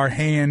all our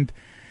hand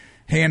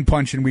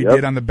punching we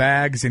did on the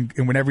bags, and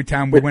when every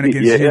time we went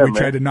against you, we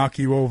tried to knock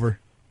you over.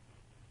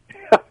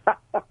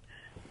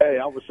 Hey,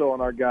 I was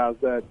showing our guys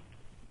that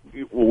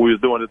when we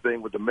was doing the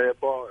thing with the med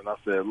ball, and I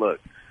said,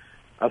 look,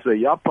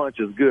 y'all punch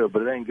is good,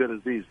 but it ain't good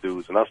as these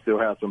dudes. And I still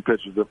have some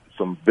pictures of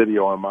some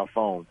video on my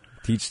phone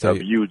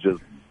of you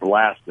just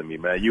blasting me,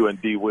 man. You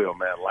and D. Will,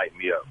 man, light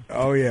me up.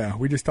 Oh, yeah.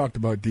 We just talked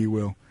about D.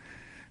 Will.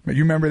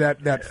 You remember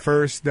that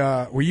first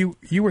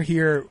you were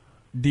here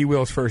D.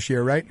 Will's first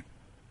year, right?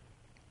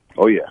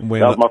 Oh, yeah. That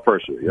was my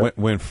first year. Yep.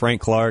 When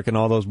Frank Clark and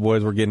all those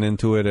boys were getting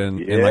into it in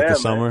like the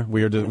summer,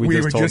 we were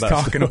just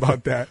talking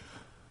about that.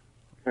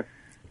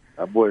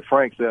 That boy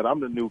Frank said, "I'm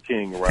the new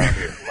king around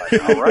here."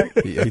 Like, all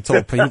right. He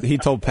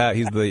told Pat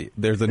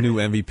there's a new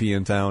MVP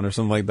in town or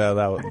something like that.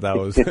 That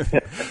was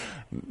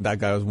that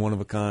guy was one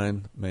of a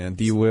kind, man.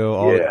 D.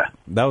 Will,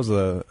 that was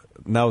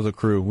a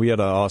crew. We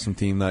had an awesome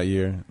team that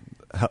year.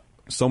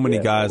 So many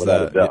guys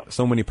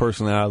so many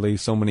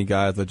personalities, so many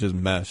guys that just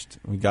meshed.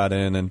 We got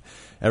in, and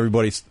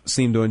everybody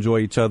seemed to enjoy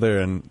each other,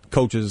 and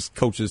coaches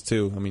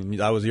too. I mean,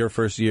 that was your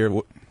first year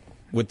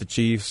with the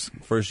Chiefs,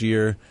 first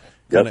year,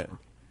 kind of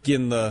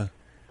getting the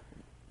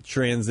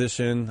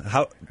transition.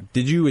 How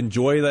did you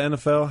enjoy the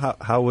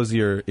NFL? How was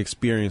your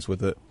experience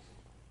with it?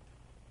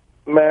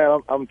 Man,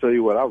 I'm gonna tell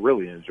you what, I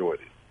really enjoyed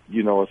it.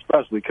 You know,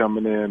 especially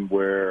coming in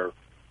where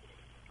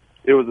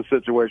it was a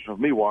situation of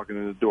me walking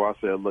in the door. I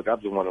said, look, I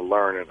just want to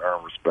learn and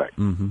earn respect.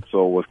 Mm-hmm.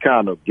 So it was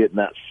kind of getting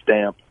that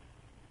stamp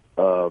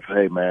of,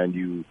 hey, man,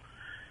 you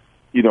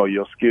know,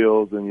 your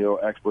skills and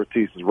your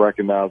expertise is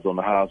recognized on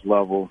the highest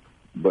level,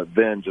 but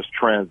then just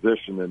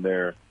transitioning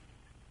there.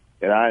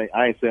 And I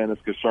ain't saying this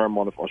because Sherm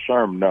on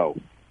Sherm, no.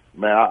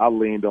 Man, I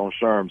leaned on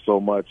Sherm so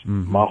much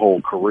my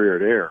whole career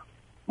there,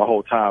 my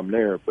whole time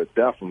there, but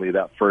definitely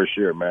that first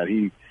year, man,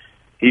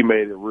 he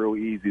made it real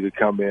easy to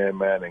come in,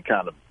 man, and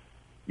kind of,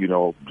 you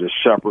know, just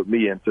shepherd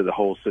me into the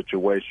whole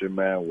situation,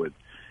 man, with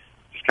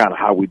just kind of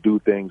how we do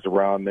things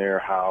around there,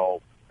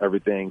 how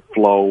everything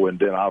flow, and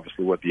then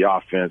obviously with the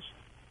offense,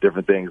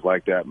 different things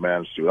like that,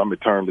 man. So I'm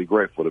eternally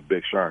grateful to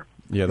Big Sherm.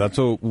 Yeah, that's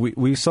what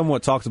we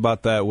somewhat talked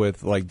about that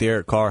with like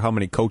Derek Carr, how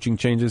many coaching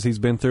changes he's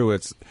been through.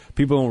 It's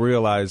people don't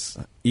realize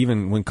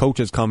even when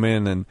coaches come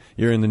in and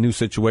you're in the new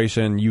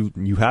situation,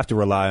 you have to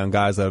rely on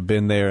guys that have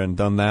been there and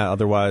done that.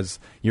 Otherwise,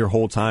 your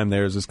whole time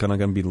there is just kind of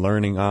going to be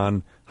learning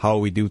on how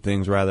we do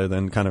things rather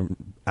than kind of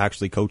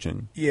actually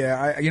coaching.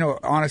 Yeah,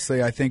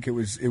 honestly, I think it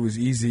was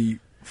easy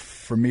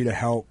for me to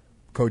help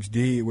Coach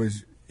D.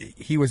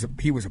 He was a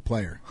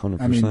player.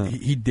 100%. I mean,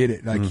 he did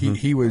it. Like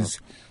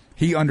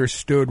he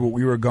understood what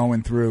we were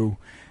going through,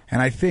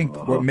 and I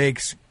think what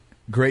makes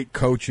great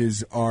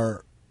coaches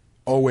are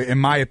always, in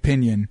my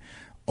opinion,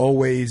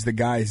 always the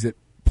guys that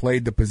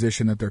played the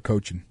position that they're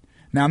coaching.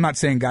 Now, I'm not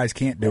saying guys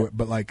can't do it,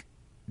 but like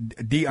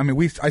D, I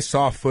mean, I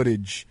saw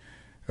footage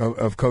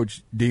of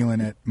Coach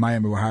Dealin at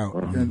Miami,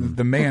 Ohio.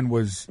 The man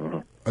was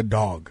a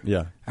dog.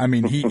 Yeah. I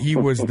mean, he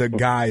was the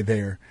guy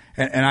there,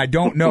 and I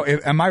don't know.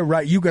 Am I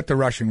right? You got the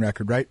rushing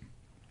record, right?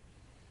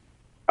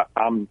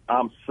 I'm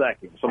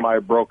second. Somebody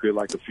broke it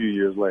like a few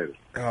years later.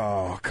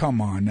 Oh, come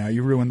on now.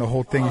 You ruined the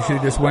whole thing. You should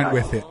have just went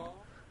with it.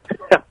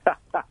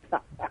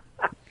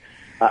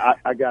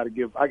 I gotta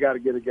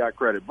get a guy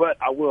credit. But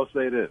I will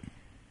say this.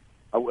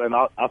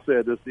 I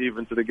said this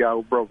even to the guy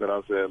who broke it.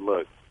 I said,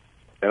 look,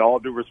 in all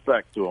due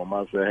respect to him,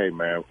 I said, hey,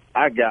 man,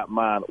 I got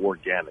mine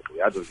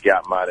organically. I just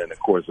got mine in the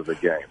course of the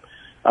game.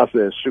 I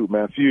said, shoot,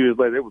 man, a few years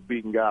later, they were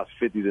beating guys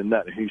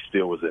 50-0. He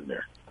still was in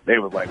there. They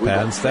was like,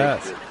 pad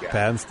stats.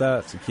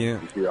 You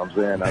can't. You see what I'm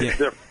saying? That's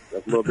different.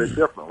 That's a little bit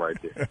different right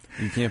there.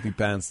 You can't be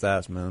padding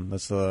stats, man.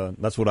 That's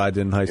what I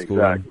did in high school.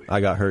 Exactly.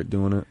 I got hurt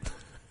doing it.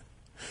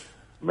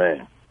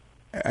 Man.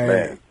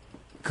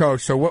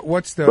 Coach, so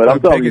what's the but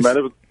I'm telling biggest,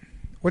 you, man,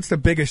 what's the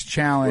biggest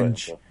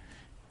challenge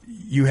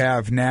you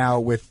have now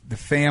with the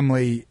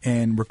family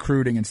and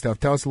recruiting and stuff?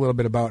 Tell us a little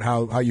bit about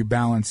how you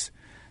balance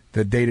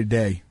the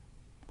day-to-day.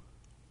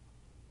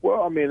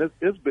 Well, I mean,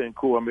 it's been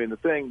cool. I mean, the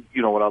thing,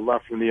 when I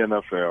left from the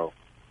NFL,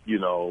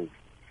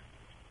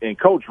 and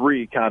Coach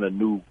Reed kind of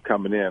knew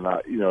coming in,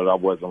 I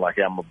wasn't like,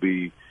 I'm going to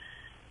be,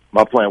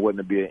 my plan wasn't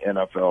to be an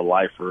NFL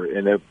lifer.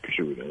 And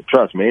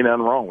trust me, ain't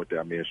nothing wrong with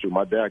that. I mean,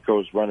 my dad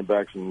coached running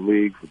backs in the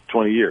league for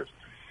 20 years.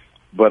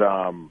 But,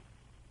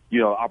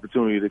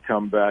 opportunity to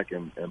come back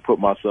and put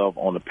myself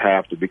on the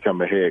path to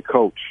become a head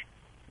coach.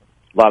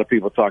 A lot of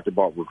people talked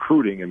about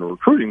recruiting, and the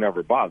recruiting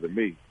never bothered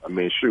me. I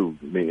mean,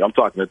 I'm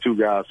talking to two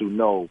guys who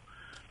know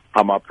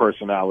how my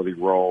personality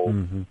rolls.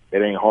 Mm-hmm.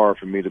 It ain't hard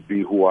for me to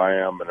be who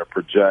I am and to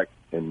project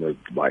and to,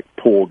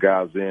 pull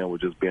guys in with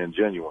just being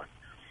genuine.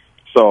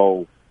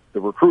 So the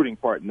recruiting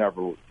part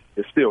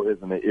it still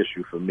isn't an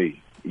issue for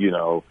me.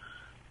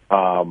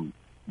 Being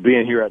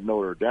here at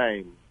Notre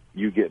Dame,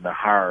 you get in a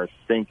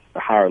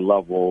higher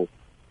level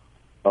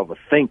of a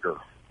thinker.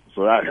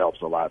 So that helps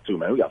a lot, too,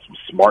 man. We got some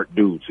smart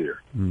dudes here,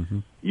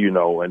 and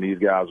these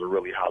guys are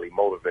really highly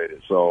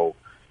motivated. So,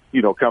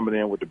 coming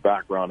in with the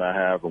background I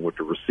have and with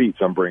the receipts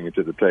I'm bringing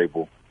to the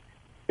table,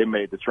 it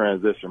made the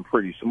transition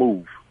pretty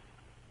smooth,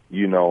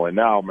 and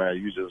now, man,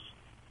 you just,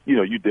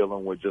 you're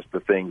dealing with just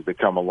the things that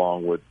come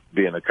along with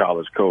being a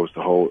college coach,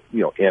 the whole,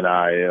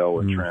 NIL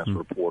and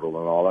transfer portal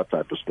and all that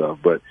type of stuff.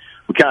 But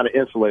we kind of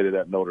insulated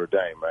at Notre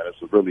Dame, man.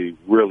 It's a really,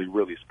 really,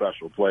 really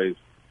special place.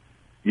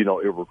 It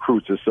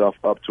recruits itself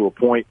up to a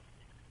point,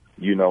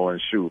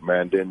 and shoot,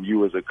 man, then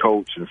you as a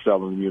coach and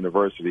selling the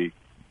university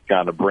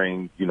kind of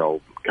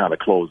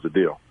close the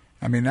deal.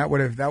 I mean, that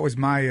was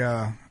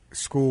my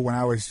school when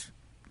I was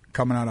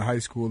coming out of high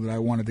school that I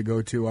wanted to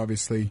go to.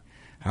 Obviously,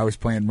 I was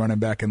playing running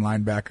back and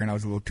linebacker, and I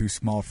was a little too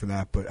small for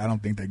that, but I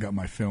don't think they got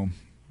my film.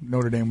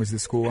 Notre Dame was the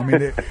school. I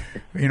mean,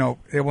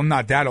 they were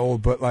not that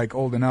old, but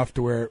old enough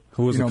to where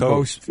who was the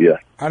coach?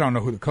 I don't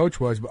know who the coach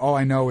was, but all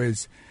I know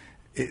is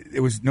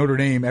it was Notre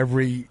Dame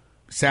every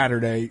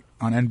Saturday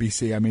on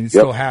NBC. I mean, it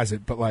still has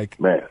it, but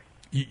man,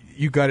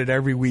 you got it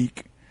every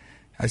week.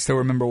 I still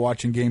remember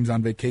watching games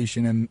on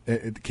vacation and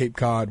at Cape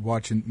Cod,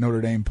 watching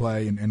Notre Dame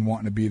play and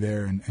wanting to be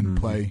there and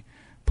play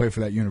for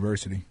that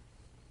university.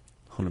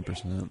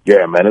 100%.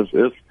 Yeah, man, it's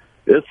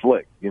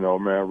slick.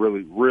 Man,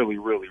 really, really,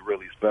 really,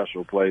 really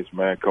special place,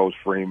 man. Coach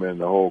Freeman,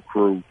 the whole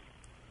crew,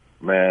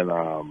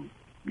 man.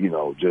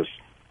 Just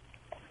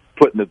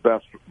putting the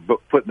best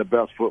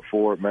foot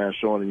forward, man.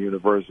 Showing the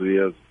university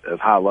as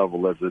high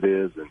level as it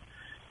is, and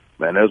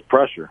man, there's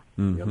pressure.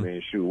 Mm-hmm. I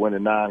mean,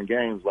 winning 9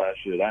 games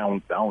last year, I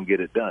don't get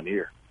it done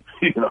here.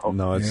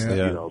 No, it's we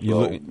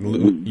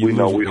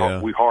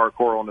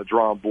hardcore on the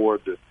drawing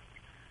board.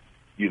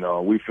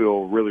 We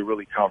feel really,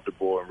 really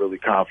comfortable and really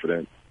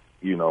confident,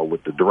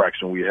 with the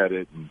direction we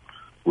headed, and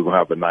we're gonna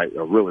have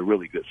a really,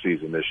 really good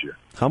season this year.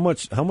 How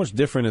much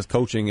different is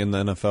coaching in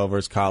the NFL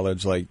versus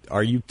college?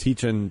 Are you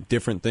teaching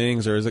different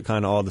things, or is it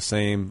kind of all the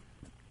same,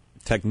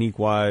 technique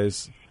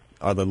wise?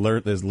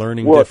 Is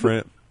learning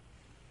different?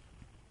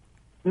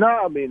 No,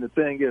 I mean the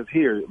thing is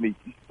here. I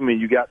mean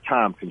you got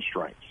time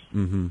constraints.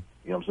 Mm-hmm.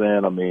 You know what I'm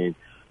saying? I mean,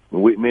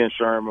 me and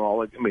Sherman,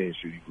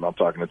 I'm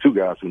talking to two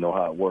guys who know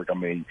how it works. I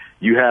mean,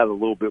 you have a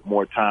little bit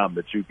more time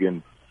that you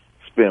can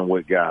spend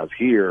with guys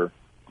here.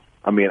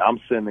 I mean, I'm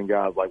sending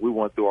guys we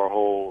went through our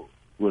whole.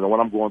 When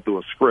I'm going through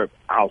a script,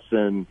 I'll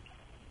send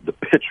the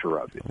picture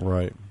of it.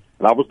 Right.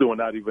 And I was doing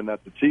that even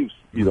at the Chiefs.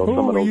 You know, some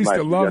of we those used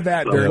nights to love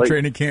that during late.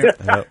 training camp.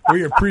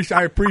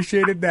 I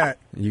appreciated that.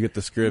 You get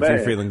the script, Man.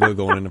 you're feeling good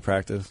going into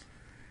practice.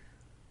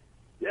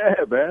 Yeah,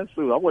 man.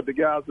 So I want the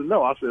guys to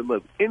know. I said,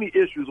 look, any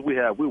issues we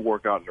have, we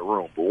work out in the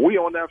room. But when we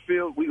on that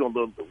field, we gonna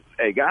look.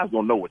 Hey, guys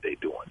gonna know what they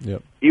doing.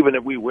 Yep. Even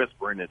if we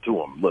whispering it to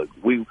them. Look,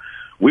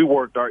 we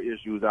worked our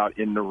issues out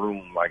in the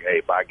room. Like,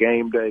 hey, by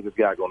game day, this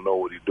guy gonna know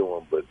what he's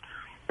doing. But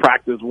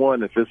practice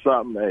one, if it's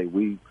something, hey,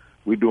 we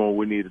doing what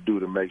we need to do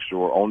to make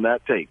sure on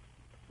that tape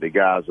the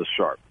guys are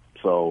sharp.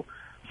 So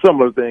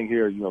similar thing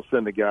here. You know,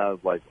 send the guys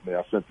like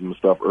I sent them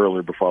stuff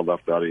earlier before I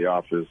left out of the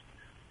office.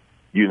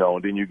 You know,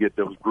 and then you get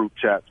those group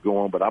chats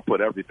going. But I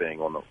put everything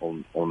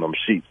on them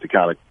sheets to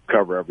kind of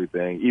cover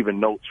everything,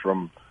 even notes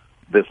from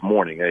this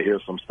morning. Hey,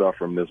 here's some stuff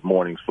from this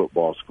morning's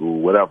football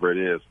school, whatever it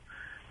is.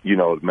 You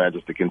know, man,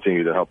 just to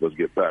continue to help us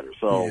get better.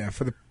 So yeah,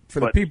 for the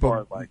but people,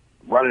 as far as, like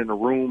running the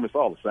room, it's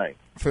all the same.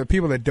 For the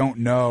people that don't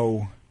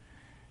know,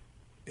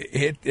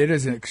 it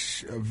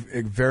is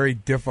very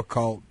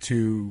difficult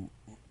to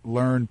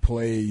learn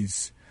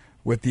plays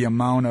with the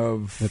amount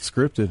of... It's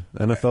scripted.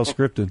 NFL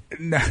scripted.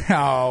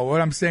 No,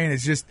 what I'm saying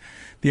is just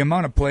the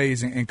amount of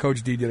plays, and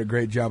Coach D did a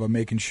great job of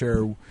making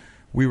sure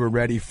we were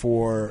ready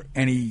for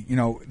any, you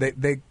know,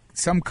 they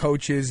some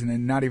coaches,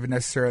 and not even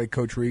necessarily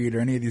Coach Reed or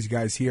any of these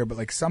guys here, but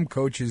like some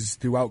coaches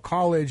throughout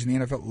college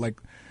and the NFL,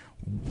 like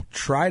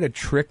try to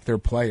trick their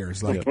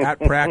players, like at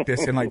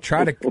practice, and like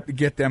try to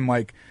get them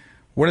like,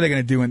 what are they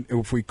going to do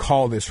if we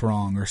call this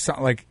wrong or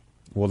something like...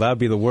 Well, that'd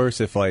be the worst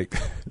if, like,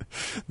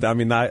 I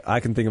mean, I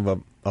can think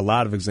of a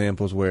lot of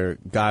examples where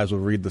guys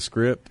would read the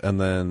script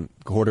and then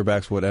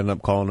quarterbacks would end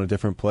up calling a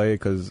different play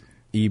because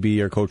EB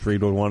or Coach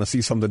Reed would want to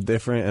see something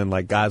different, and,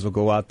 like, guys would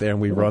go out there and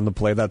we run the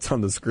play that's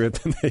on the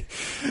script, and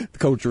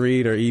Coach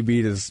Reed or EB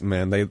just,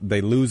 man,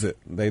 they lose it.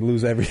 They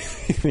lose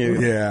everything.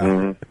 Yeah.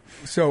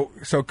 Mm-hmm. So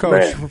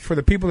Coach, for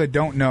the people that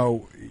don't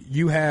know,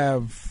 you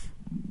have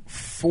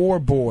 4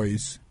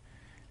 boys.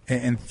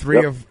 And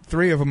three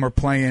of them are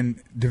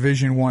playing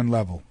Division I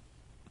level.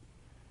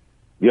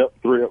 Yep,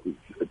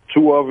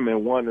 2 of them,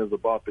 and one is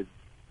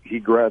he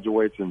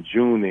graduates in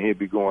June, and he'll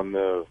be going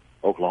to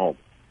Oklahoma.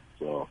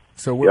 So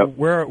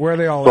where are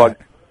they all at?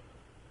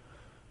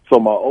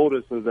 So my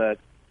oldest is at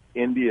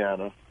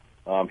Indiana.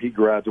 He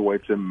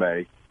graduates in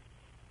May.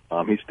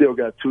 He's still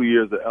got 2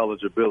 years of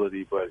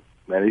eligibility, but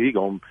man, he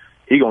gonna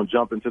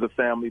jump into the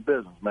family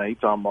business, man. He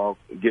talking about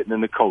getting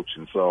into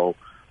coaching. So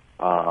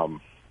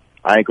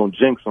I ain't gonna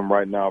jinx him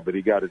right now, but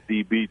he got a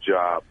DB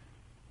job,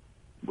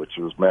 which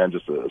was, man,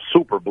 just a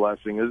super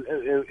blessing.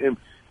 And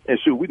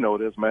shoot, we know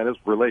this, man. It's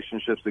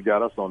relationships that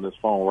got us on this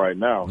phone right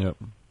now,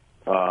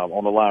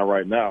 on the line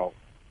right now,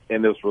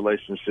 and there's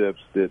relationships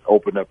that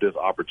opened up this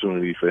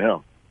opportunity for him.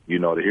 You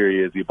know, here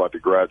he is, he about to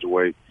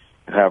graduate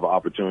and have an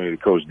opportunity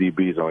to coach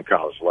DBs on a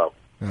college level.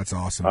 That's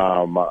awesome.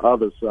 My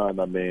other son,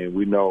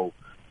 Deshaun,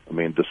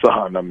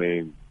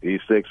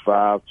 he's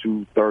 6'5",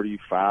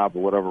 235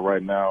 or whatever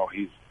right now.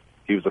 He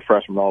was a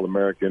freshman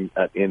All-American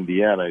at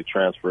Indiana. He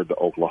transferred to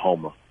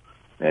Oklahoma,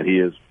 and he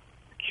is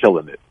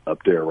killing it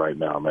up there right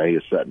now, man. He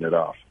is setting it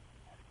off.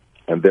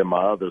 And then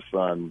my other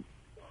son,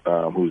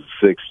 who's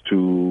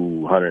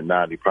 6'2",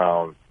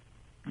 190-pound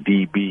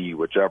DB,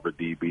 whichever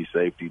DB,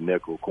 safety,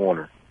 nickel,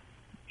 corner,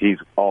 he's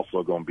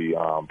also going to be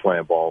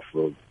playing ball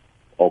for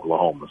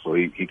Oklahoma. So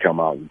he come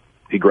out and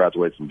he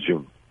graduates in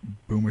June.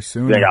 Boomer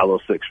soon. They got a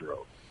little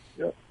 6-year-old.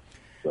 Yep.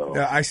 So,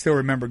 I still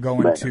remember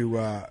going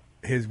to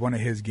one of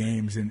his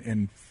games,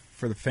 and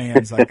for the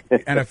fans, like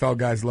NFL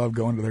guys love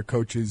going to their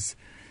coaches'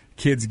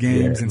 kids'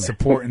 games and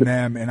supporting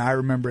them. And I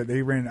remember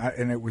they ran,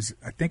 and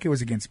I think it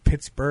was against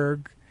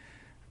Pittsburgh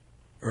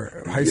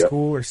or high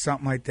school or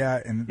something like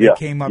that. And they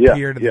came up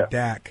here to the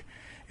DAC,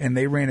 and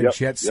they ran a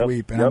jet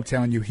sweep. And I'm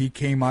telling you, he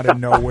came out of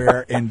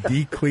nowhere and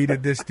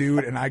decleated this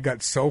dude. And I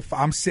got so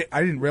I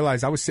didn't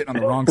realize I was sitting on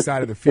the wrong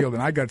side of the field,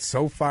 and I got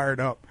so fired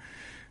up.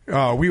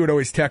 We would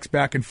always text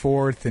back and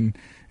forth and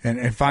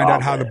find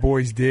out how the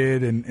boys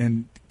did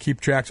and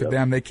keep tracks with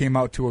them. They came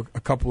out to a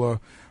couple of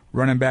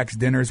running backs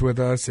dinners with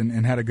us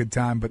and had a good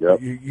time.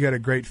 But you got a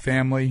great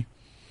family.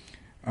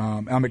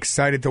 I'm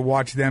excited to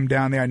watch them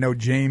down there. I know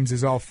James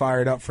is all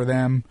fired up for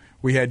them.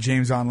 We had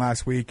James on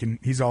last week, and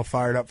he's all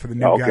fired up for the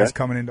new guys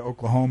coming into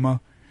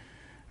Oklahoma.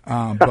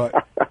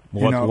 But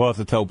we'll have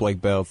to tell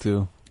Blake Bell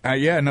too.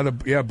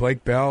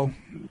 Blake Bell.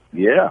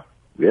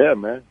 Yeah,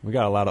 man. We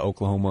got a lot of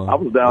Oklahoma. I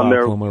was down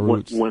there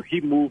roots. When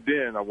he moved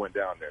in. I went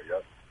down there. Yeah,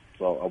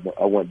 so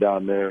I went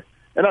down there,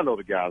 and I know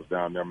the guys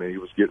down there. I mean, he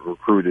was getting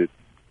recruited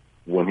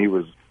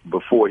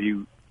before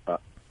we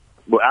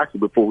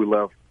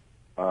left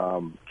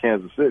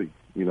Kansas City.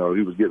 You know,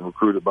 he was getting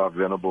recruited by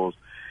Venables,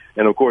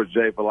 and of course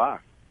Jay Valai.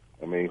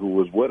 I mean, who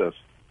was with us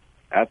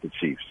at the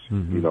Chiefs.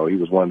 Mm-hmm. You know, he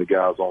was one of the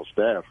guys on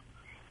staff,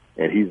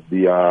 and he's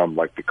the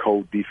the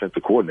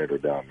co-defensive coordinator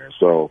down there.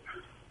 So.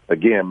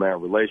 Again,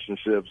 man,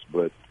 relationships,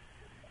 but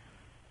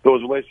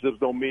those relationships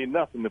don't mean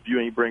nothing if you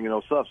ain't bringing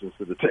no substance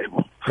to the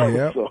table.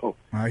 Yeah, so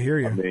I hear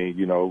you. I mean,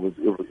 you know,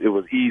 it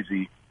was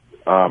easy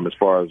as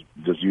far as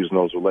just using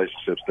those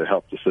relationships to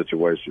help the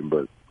situation.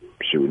 But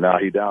shoot, now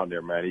he down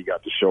there, man. He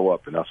got to show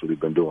up, and that's what he's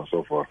been doing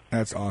so far.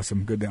 That's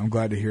awesome. Good. I'm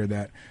glad to hear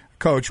that.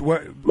 Coach,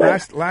 what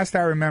last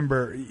I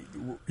remember,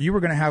 you were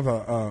going to have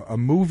a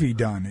movie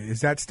done.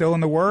 Is that still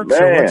in the works,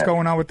 or what's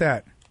going on with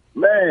that?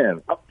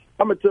 Man,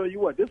 I'm going to tell you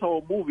what, this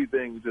whole movie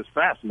thing is just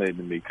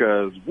fascinating me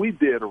because we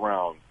did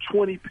around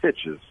 20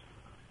 pitches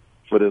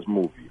for this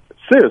movie.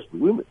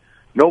 Seriously,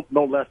 no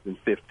less than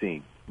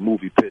 15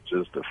 movie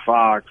pitches to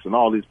Fox and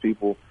all these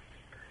people.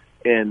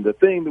 And the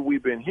thing that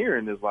we've been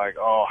hearing is like,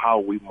 oh, how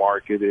we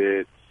market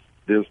it,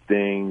 this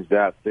thing,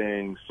 that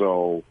thing.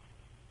 So,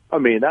 I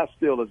mean, that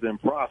still is in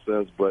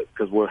process, but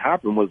because what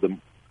happened was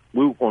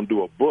we were going to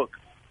do a book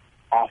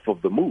off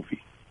of the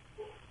movie.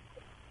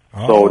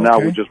 Oh, so now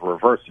okay. we're just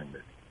reversing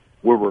it.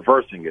 We're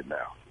reversing it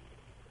now.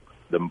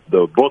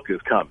 The book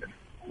is coming.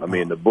 I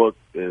mean, the book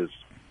is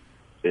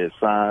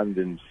signed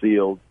and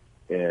sealed,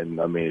 and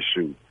I mean,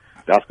 shoot,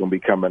 that's going to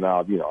be coming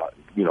out. You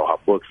know how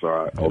books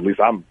are. Or at least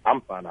I'm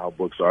finding out how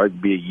books are.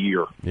 It'd be a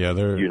year. Yeah,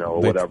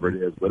 whatever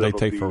it is. But they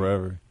take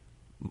forever.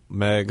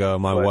 Meg,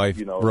 my wife,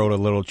 wrote a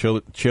little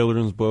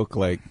children's book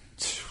like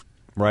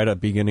right at the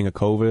beginning of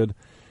COVID,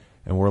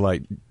 and we're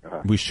like,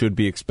 we should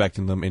be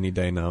expecting them any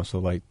day now. So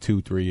like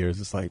 2-3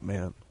 years, it's like,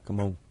 man, come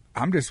on.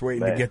 I'm just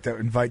waiting to get the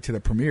invite to the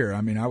premiere. I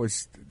mean, I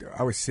was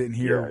sitting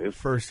here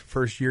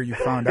first year you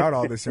found out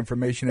all this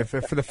information. If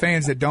for the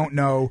fans that don't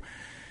know,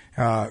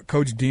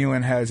 Coach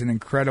Dealen has an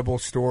incredible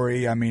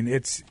story. I mean,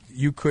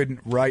 you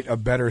couldn't write a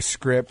better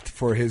script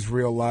for his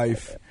real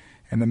life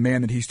and the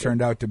man that he's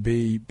turned out to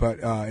be. But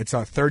it's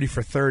a 30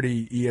 for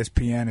 30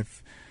 ESPN.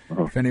 If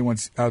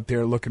anyone's out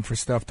there looking for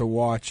stuff to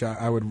watch,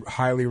 I would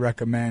highly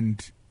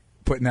recommend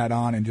putting that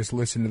on and just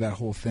listen to that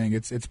whole thing.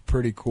 It's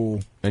pretty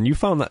cool. And you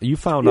found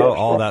out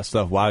all that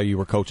stuff while you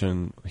were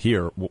coaching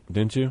here,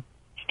 didn't you?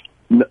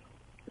 No.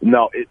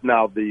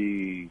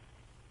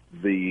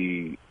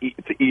 The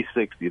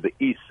E60. The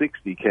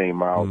E60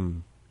 came out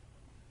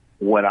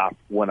when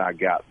I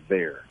got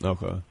there.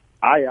 Okay.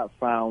 I had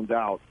found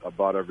out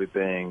about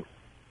everything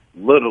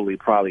literally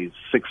probably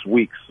 6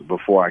 weeks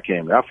before I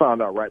came there. I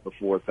found out right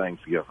before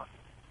Thanksgiving,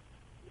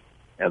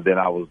 and then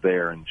I was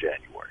there in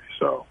January.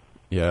 So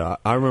yeah,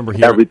 I remember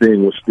hearing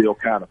everything was still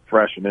kind of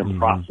fresh and in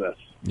process.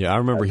 Yeah, I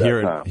remember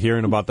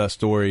hearing about that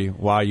story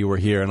while you were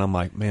here, and I'm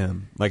like,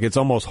 man, like it's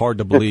almost hard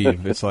to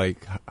believe. It's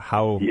like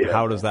how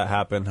does that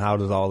happen? How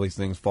does all these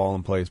things fall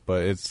in place?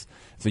 But it's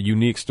a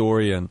unique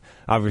story, and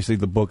obviously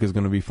the book is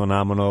going to be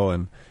phenomenal.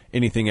 And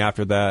anything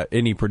after that,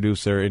 any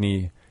producer,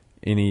 any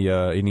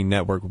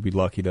network would be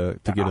lucky to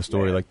get a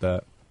story like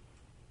that.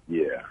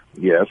 Yeah,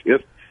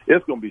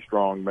 it's going to be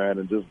strong, man,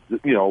 and just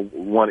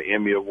won an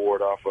Emmy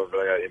Award off of it.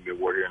 I got an Emmy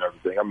Award here and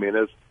everything. I mean,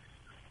 it's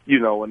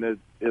and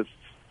it's.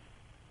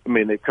 I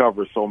mean, they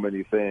cover so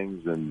many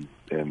things, and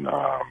man,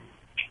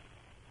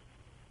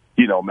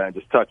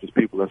 just touches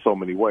people in so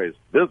many ways.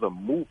 There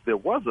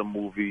was a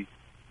movie.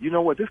 You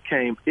know what? It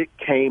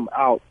came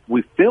out.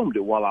 We filmed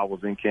it while I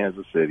was in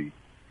Kansas City.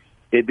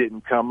 It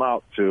didn't come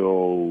out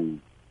till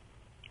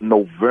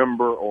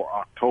November or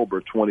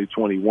October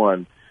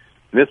 2021.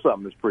 And it's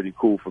something that's pretty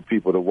cool for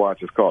people to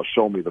watch. It's called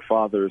Show Me the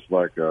Father. It's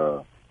like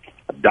a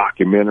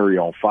documentary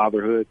on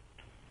fatherhood.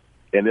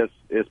 And it's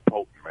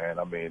potent, man.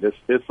 I mean,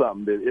 it's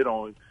something that it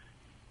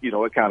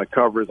kind of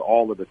covers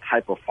all of the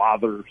type of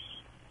fathers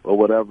or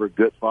whatever,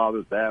 good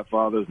fathers, bad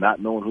fathers, not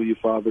knowing who your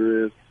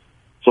father is.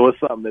 So it's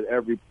something that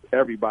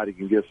everybody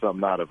can get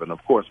something out of it. And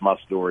of course, my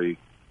story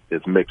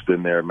is mixed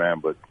in there,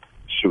 man. But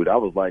shoot, I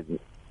was like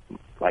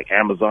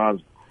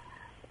Amazon's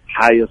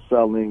highest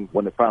selling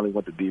when it finally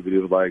went to DVD.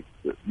 It was like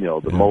the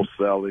most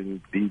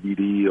selling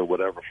DVD or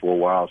whatever for a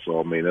while.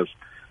 So I mean,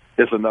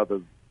 it's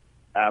another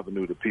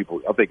avenue to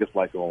people. I think it's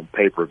like on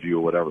pay-per-view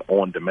or whatever,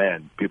 on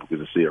demand. People can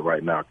just see it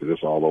right now because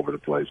it's all over the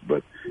place.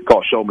 But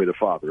called Show Me the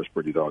Father. It's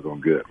pretty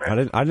doggone good,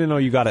 man. I didn't know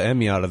you got an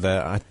Emmy out of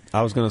that.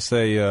 I was going to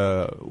say,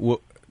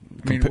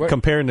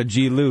 comparing to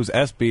G. Lou's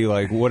SB,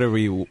 like, what are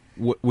we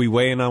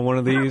weighing on one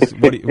of these?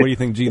 What do you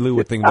think G. Lou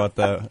would think about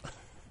that?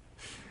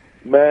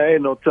 Man,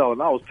 ain't no telling.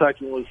 I was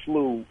texting with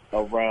Slew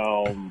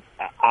around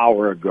an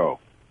hour ago,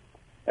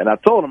 and I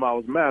told him I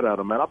was mad at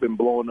him, man. I've been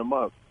blowing him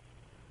up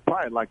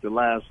probably like the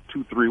last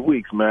 2-3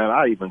 weeks, man.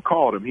 I even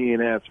called him. He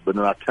ain't answered, but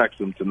then I texted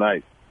him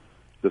tonight,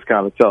 just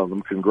kind of telling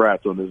him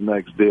congrats on his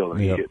next deal,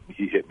 and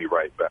he hit me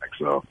right back.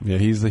 So yeah,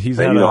 he's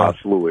had how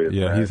Slew is,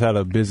 man. He's had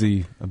a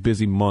busy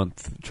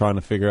month trying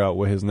to figure out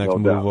what his next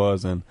move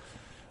was, and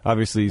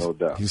obviously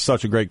he's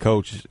such a great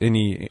coach.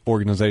 Any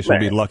organization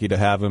would be lucky to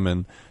have him,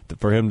 and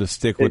for him to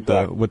stick with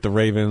the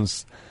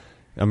Ravens.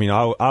 I mean,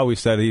 I always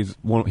said he's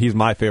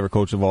my favorite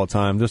coach of all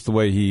time. Just the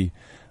way he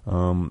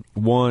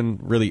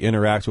really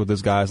interacts with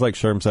his guys. Like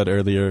Sherm said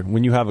earlier,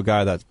 when you have a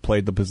guy that's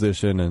played the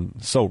position and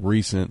so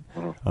recent,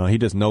 he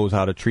just knows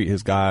how to treat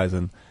his guys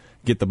and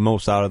get the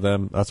most out of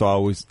them. That's why I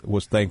always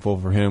was thankful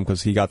for him,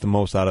 because he got the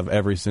most out of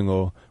every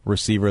single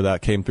receiver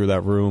that came through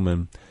that room,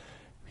 and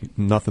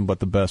nothing but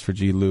the best for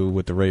G. Lou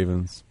with the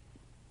Ravens.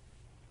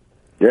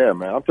 Yeah,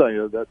 man, I'm telling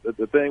you, that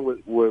the thing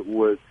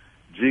with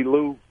G.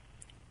 Lou,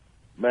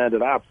 man,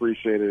 that I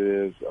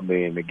appreciated is, I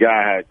mean, the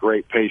guy had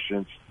great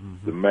patience.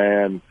 The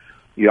man,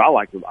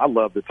 I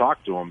love to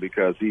talk to him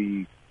because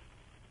he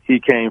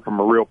came from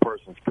a real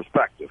person's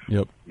perspective.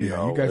 Yep. You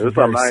guys it's are very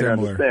something I didn't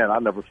similar. understand. I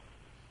never,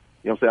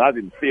 what I'm saying? I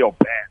didn't feel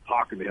bad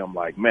talking to him.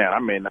 Like, man, I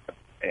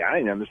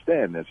didn't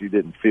understand this. He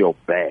didn't feel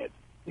bad.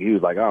 He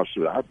was like, oh,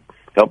 shoot, I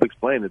help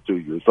explain it to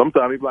you.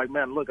 Sometimes he'd be like,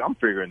 man, look, I'm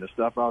figuring this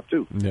stuff out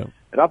too. Yep.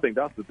 And I think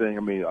that's the thing.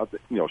 I mean,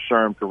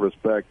 Sherm can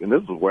respect, and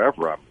this is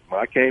wherever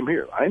when I came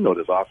here, I didn't know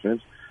this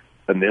offense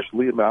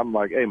initially. And I'm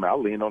like, hey, man, I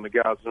lean on the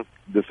guys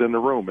that's in the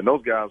room. And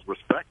those guys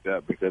respect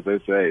that because they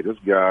say,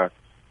 hey,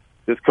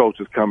 this coach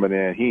is coming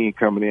in. He ain't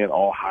coming in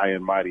all high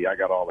and mighty. I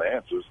got all the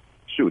answers.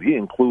 Shoot, he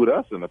include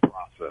us in the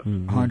process.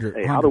 100.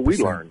 Hey, how do we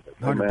learn?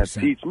 Hey, man,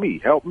 teach me,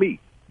 help me.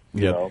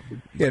 Yep.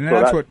 Yeah, and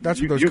So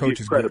that's what those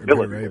coaches are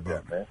great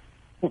about. man.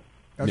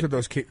 That's what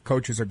those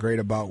coaches are great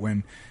about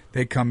when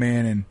they come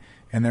in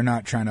and they're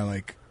not trying to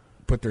like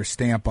put their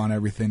stamp on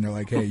everything. They're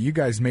like, hey, you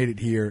guys made it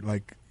here.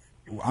 Like,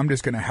 I'm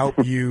just going to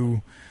help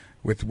you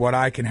with what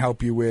I can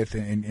help you with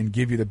and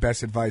give you the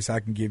best advice I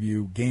can give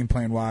you game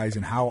plan wise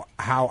and how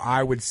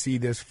I would see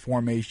this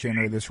formation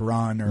or this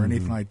run or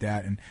anything like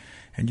that.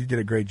 And you did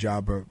a great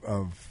job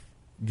of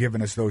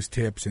giving us those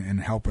tips and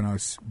helping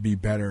us be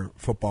better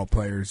football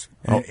players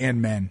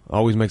and men.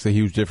 Always makes a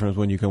huge difference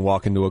when you can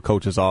walk into a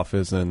coach's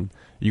office and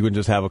you can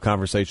just have a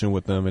conversation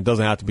with them. It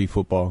doesn't have to be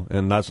football,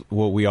 and that's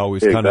what we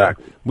always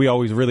we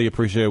always really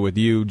appreciate with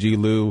you, G.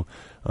 Lou,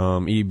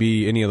 EB,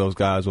 any of those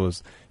guys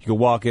was you could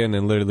walk in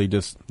and literally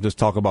just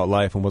talk about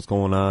life and what's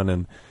going on.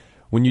 And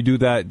when you do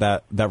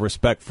that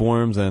respect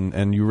forms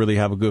and you really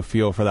have a good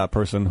feel for that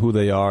person, who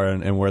they are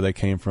and where they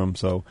came from.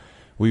 So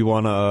we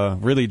want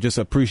to really just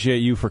appreciate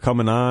you for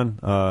coming on.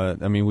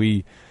 I mean,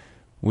 we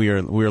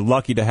are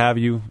lucky to have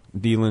you,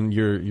 Dylan.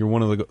 You're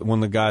one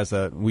of the guys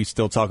that we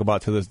still talk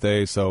about to this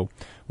day. So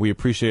we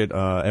appreciate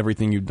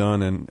everything you've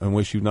done and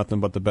wish you nothing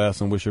but the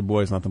best and wish your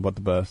boys nothing but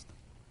the best.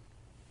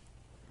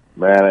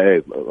 Man,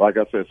 hey, like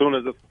I said, as soon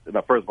as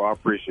first of all, I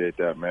appreciate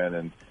that,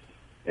 man,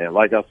 and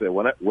like I said,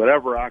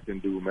 whatever I can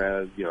do,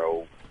 man,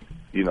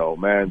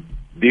 man,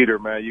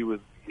 Dieter, man, you was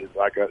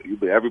like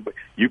everybody.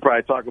 You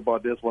probably talk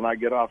about this when I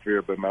get off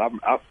here, but man,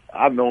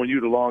 I've known you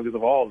the longest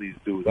of all these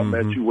dudes. I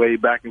met you way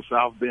back in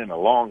South Bend a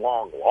long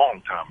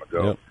time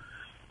ago.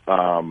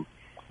 Yep.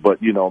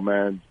 But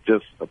man,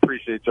 just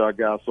appreciate y'all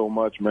guys so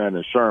much, man.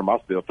 And Sherm,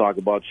 I still talk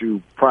about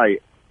you probably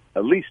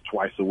at least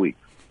twice a week.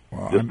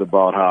 Well, just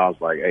about how I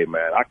was like, hey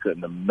man, I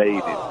couldn't have made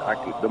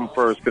it. Them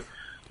first,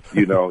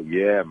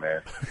 yeah,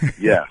 man,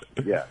 yeah.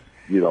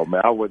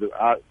 Man,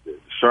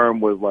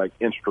 Sherm was like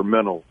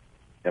instrumental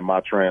in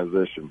my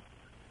transition,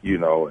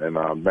 and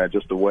man,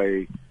 just the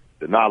way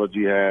the knowledge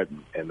he had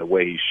and the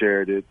way he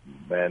shared it,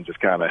 man, just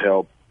kind of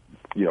helped,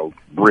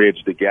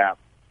 bridge the gap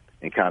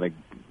and kind of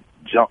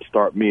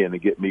jumpstart me and to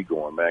get me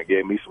going, man.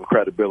 Gave me some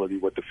credibility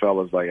with the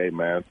fellas, like, hey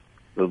man,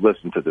 let's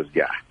listen to this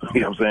guy.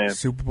 You know what I'm saying?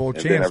 Super Bowl and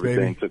champs, then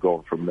everything baby. took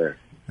over from there.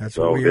 That's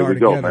so what we here are we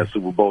go, together. man.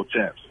 Super Bowl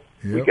champs.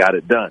 Yep. We got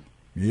it done.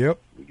 Yep.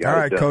 got All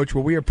it right, done. Coach.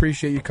 Well, we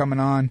appreciate you coming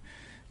on.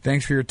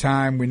 Thanks for your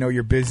time. We know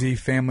you're busy,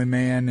 family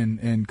man,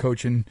 and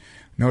coaching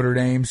Notre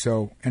Dame.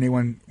 So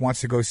anyone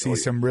wants to go see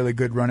some really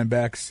good running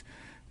backs,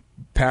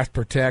 pass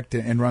protect,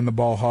 and run the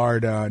ball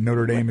hard,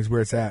 Notre Dame is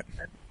where it's at.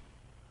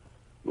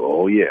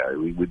 Oh, yeah.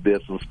 We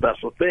did some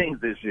special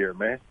things this year,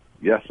 man.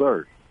 Yes,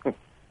 sir.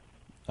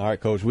 All right,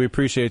 Coach. We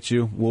appreciate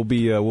you. We'll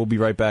be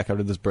right back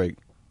after this break.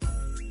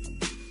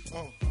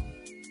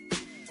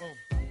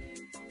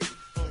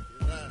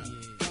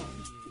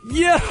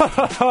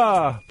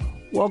 Yeah!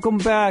 Welcome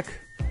back.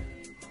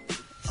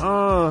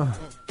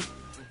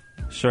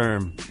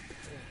 Sherm.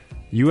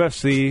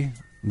 UFC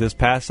this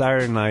past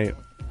Saturday night.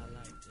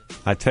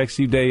 I text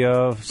you day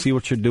of, see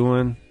what you're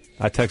doing.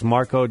 I text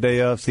Marco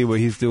day of, see what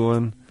he's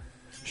doing.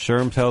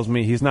 Sherm tells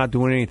me he's not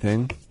doing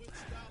anything.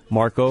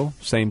 Marco,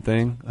 same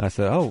thing. I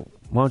said, oh,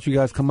 why don't you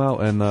guys come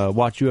out and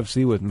watch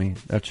UFC with me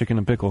at Chicken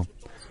and Pickle?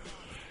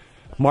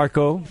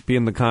 Marco,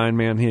 being the kind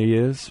man he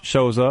is,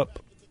 shows up,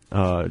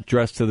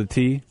 dressed to the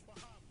T,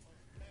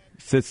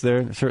 sits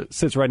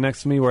right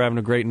next to me. We're having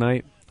a great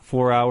night.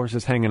 4 hours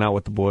just hanging out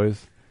with the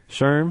boys.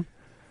 Sherm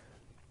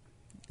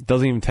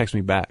doesn't even text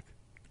me back.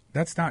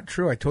 That's not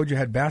true. I told you I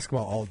had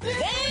basketball all day,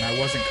 and I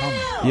wasn't coming.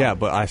 Yeah,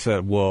 but I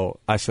said, well,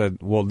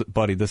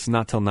 buddy, this is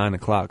not till 9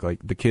 o'clock.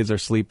 Like, the kids are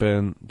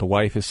sleeping, the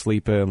wife is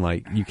sleeping.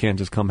 Like, you can't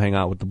just come hang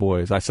out with the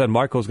boys. I said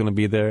Marco's going to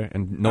be there,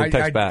 and no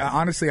text back.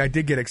 Honestly, I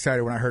did get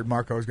excited when I heard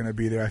Marco was going to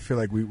be there. I feel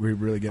like we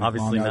really get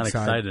obviously along not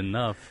outside. excited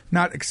enough.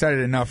 Not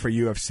excited enough for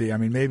UFC. I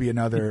mean, maybe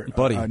another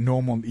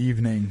normal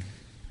evening.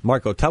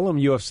 Marco, tell him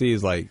UFC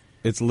is like,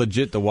 it's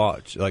legit to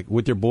watch. Like,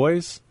 with your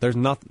boys, there's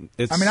nothing.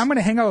 I'm going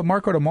to hang out with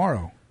Marco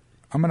tomorrow.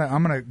 I'm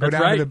gonna go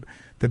down to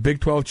the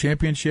Big 12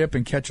 championship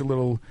and catch a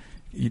little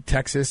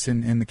Texas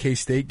and the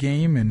K-State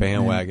game and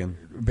bandwagon.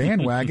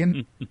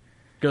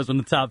 Goes when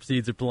the top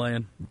seeds are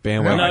playing.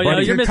 Bandwagon. No,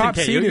 you're missing top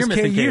seed is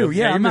KU.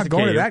 Yeah, I'm not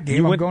going to that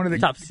game. I'm going to the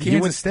top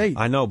Kansas State.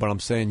 I know, but I'm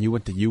saying you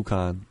went to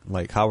UConn.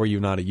 Like, how are you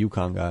not a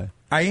UConn guy?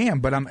 I am,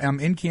 but I'm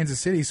in Kansas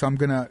City, so I'm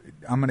gonna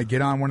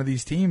get on one of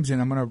these teams,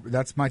 and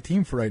that's my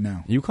team for right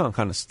now. UConn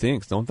kind of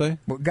stinks, don't they?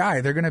 Well,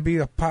 Guy, they're gonna be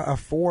a 4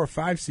 or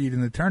 5 seed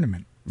in the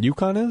tournament.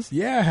 UConn is?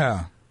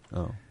 Yeah.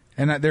 Oh.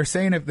 And they're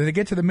saying if they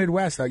get to the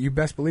Midwest, you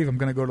best believe I'm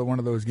going to go to one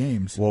of those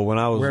games. Well,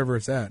 wherever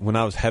it's at. When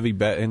I was heavy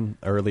betting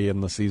early in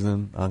the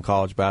season on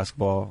college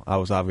basketball, I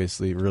was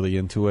obviously really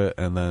into it,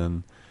 and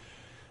then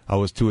I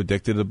was too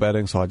addicted to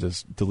betting, so I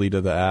just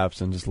deleted the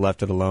apps and just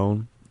left it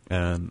alone.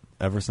 And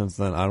ever since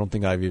then, I don't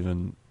think I've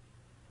even,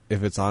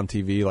 if it's on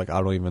TV, like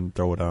I don't even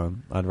throw it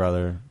on. I'd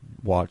rather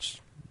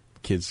watch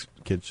kids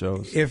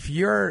shows. If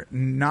you're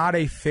not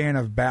a fan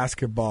of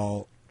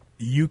basketball,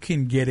 you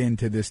can get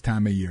into this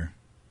time of year.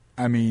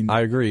 I mean,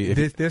 I agree.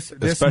 This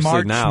especially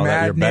March now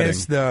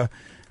Madness, that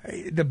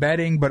the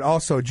betting, but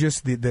also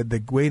just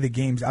the way the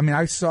games. I mean,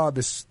 I saw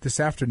this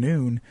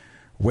afternoon.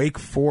 Wake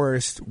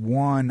Forest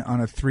won on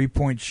a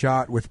 3-point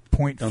shot with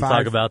 0.5. Don't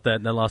talk about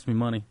that. That lost me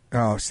money.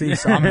 Oh, see,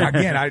 so I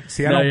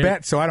don't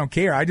bet, so I don't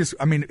care.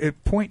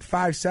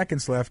 0.5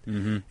 seconds left,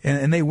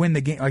 and they win the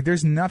game. Like,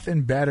 there's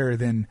nothing better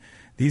than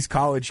these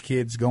college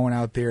kids going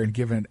out there and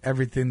giving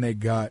everything they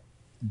got,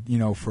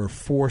 for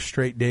 4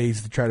 straight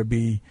days to try to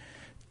be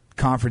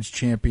conference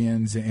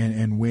champions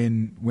and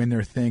win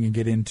their thing and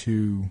get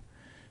into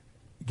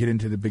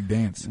the big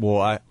dance.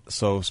 Well,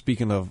 so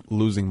speaking of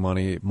losing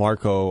money,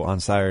 Marco on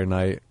Saturday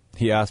night,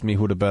 he asked me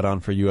who to bet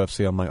on for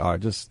UFC. I'm like, all right,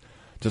 just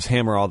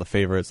hammer all the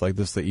favorites. Like,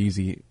 this is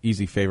the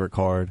easy favorite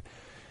card.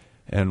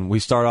 And we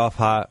start off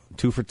hot,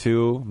 2 for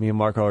 2. Me and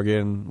Marco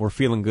we're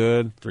feeling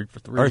good. 3 for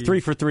 3. Or 3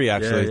 for 3,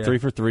 actually. Yeah. 3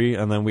 for 3.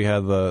 And then we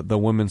had the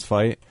women's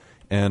fight,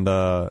 and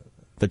the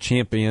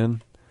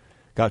champion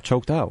got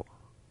choked out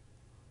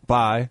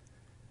by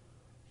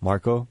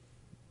Marco.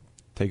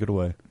 Take it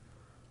away.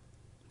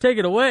 Take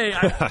it away.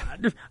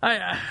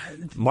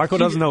 Marco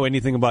doesn't know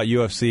anything about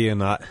UFC,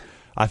 and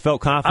I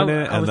felt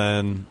confident, and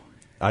then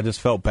I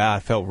just felt bad. I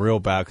felt real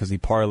bad because he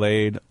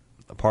parlayed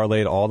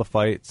all the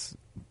fights,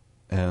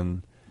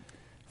 and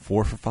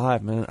 4 for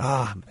 5, man.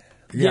 Man.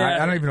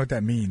 Yeah, I don't even know what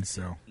that means.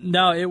 So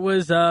no, it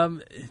was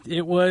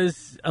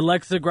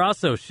Alexa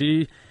Grasso.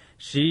 She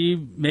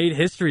made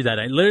history that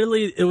night.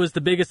 Literally, it was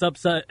the biggest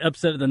upset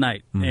of the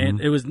night,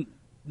 and it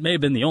may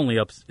have been the only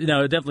upset. It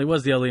definitely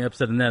was the only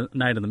upset of the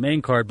night on the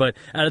main card. But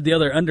out of the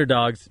other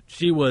underdogs,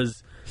 she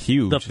was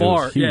huge.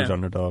 Huge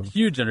underdog.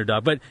 Huge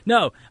underdog. But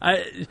no,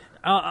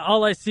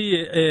 all I see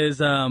is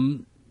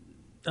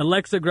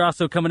Alexa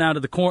Grasso coming out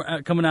of the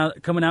coming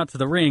out to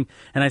the ring,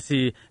 and I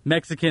see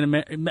Mexican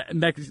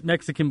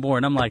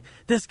born. I'm like,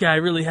 this guy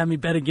really had me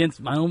bet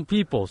against my own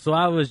people. So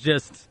I was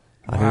just.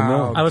 I didn't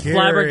know. I was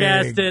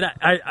flabbergasted.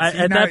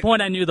 At that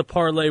point, I knew the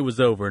parlay was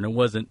over, and it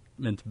wasn't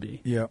meant to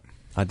be. Yeah.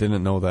 I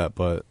didn't know that,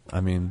 but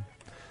I mean,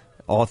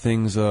 all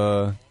things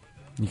you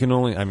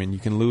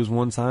can lose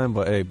one time,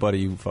 but hey, buddy,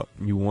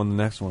 you won the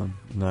next one.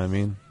 You know what I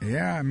mean?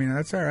 Yeah, I mean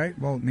that's all right.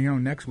 Well,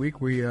 next week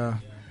we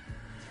have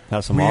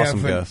some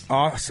awesome guests.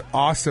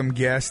 Awesome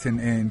guest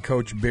and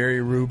Coach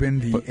Barry Rubin,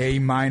 the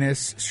A-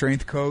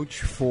 strength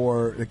coach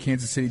for the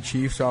Kansas City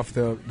Chiefs off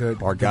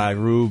our guy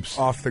Rubes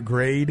off the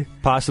grade.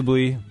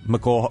 Possibly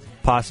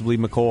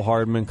McCole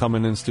Hardman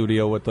coming in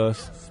studio with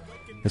us.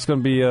 It's going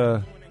to be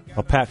a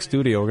packed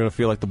studio. We're going to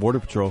feel like the Border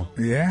Patrol.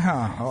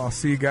 Yeah. I'll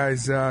see you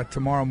guys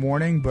tomorrow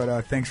morning,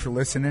 but thanks for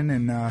listening,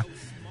 and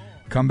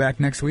come back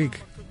next week.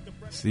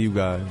 See you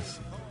guys.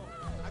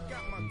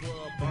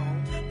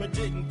 But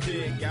didn't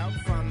dig out.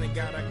 Finally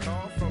got a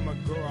call from a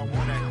girl I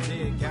wanna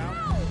dig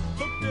out.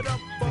 Hooked it up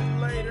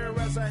for later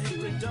as I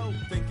hit the dope,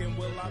 thinking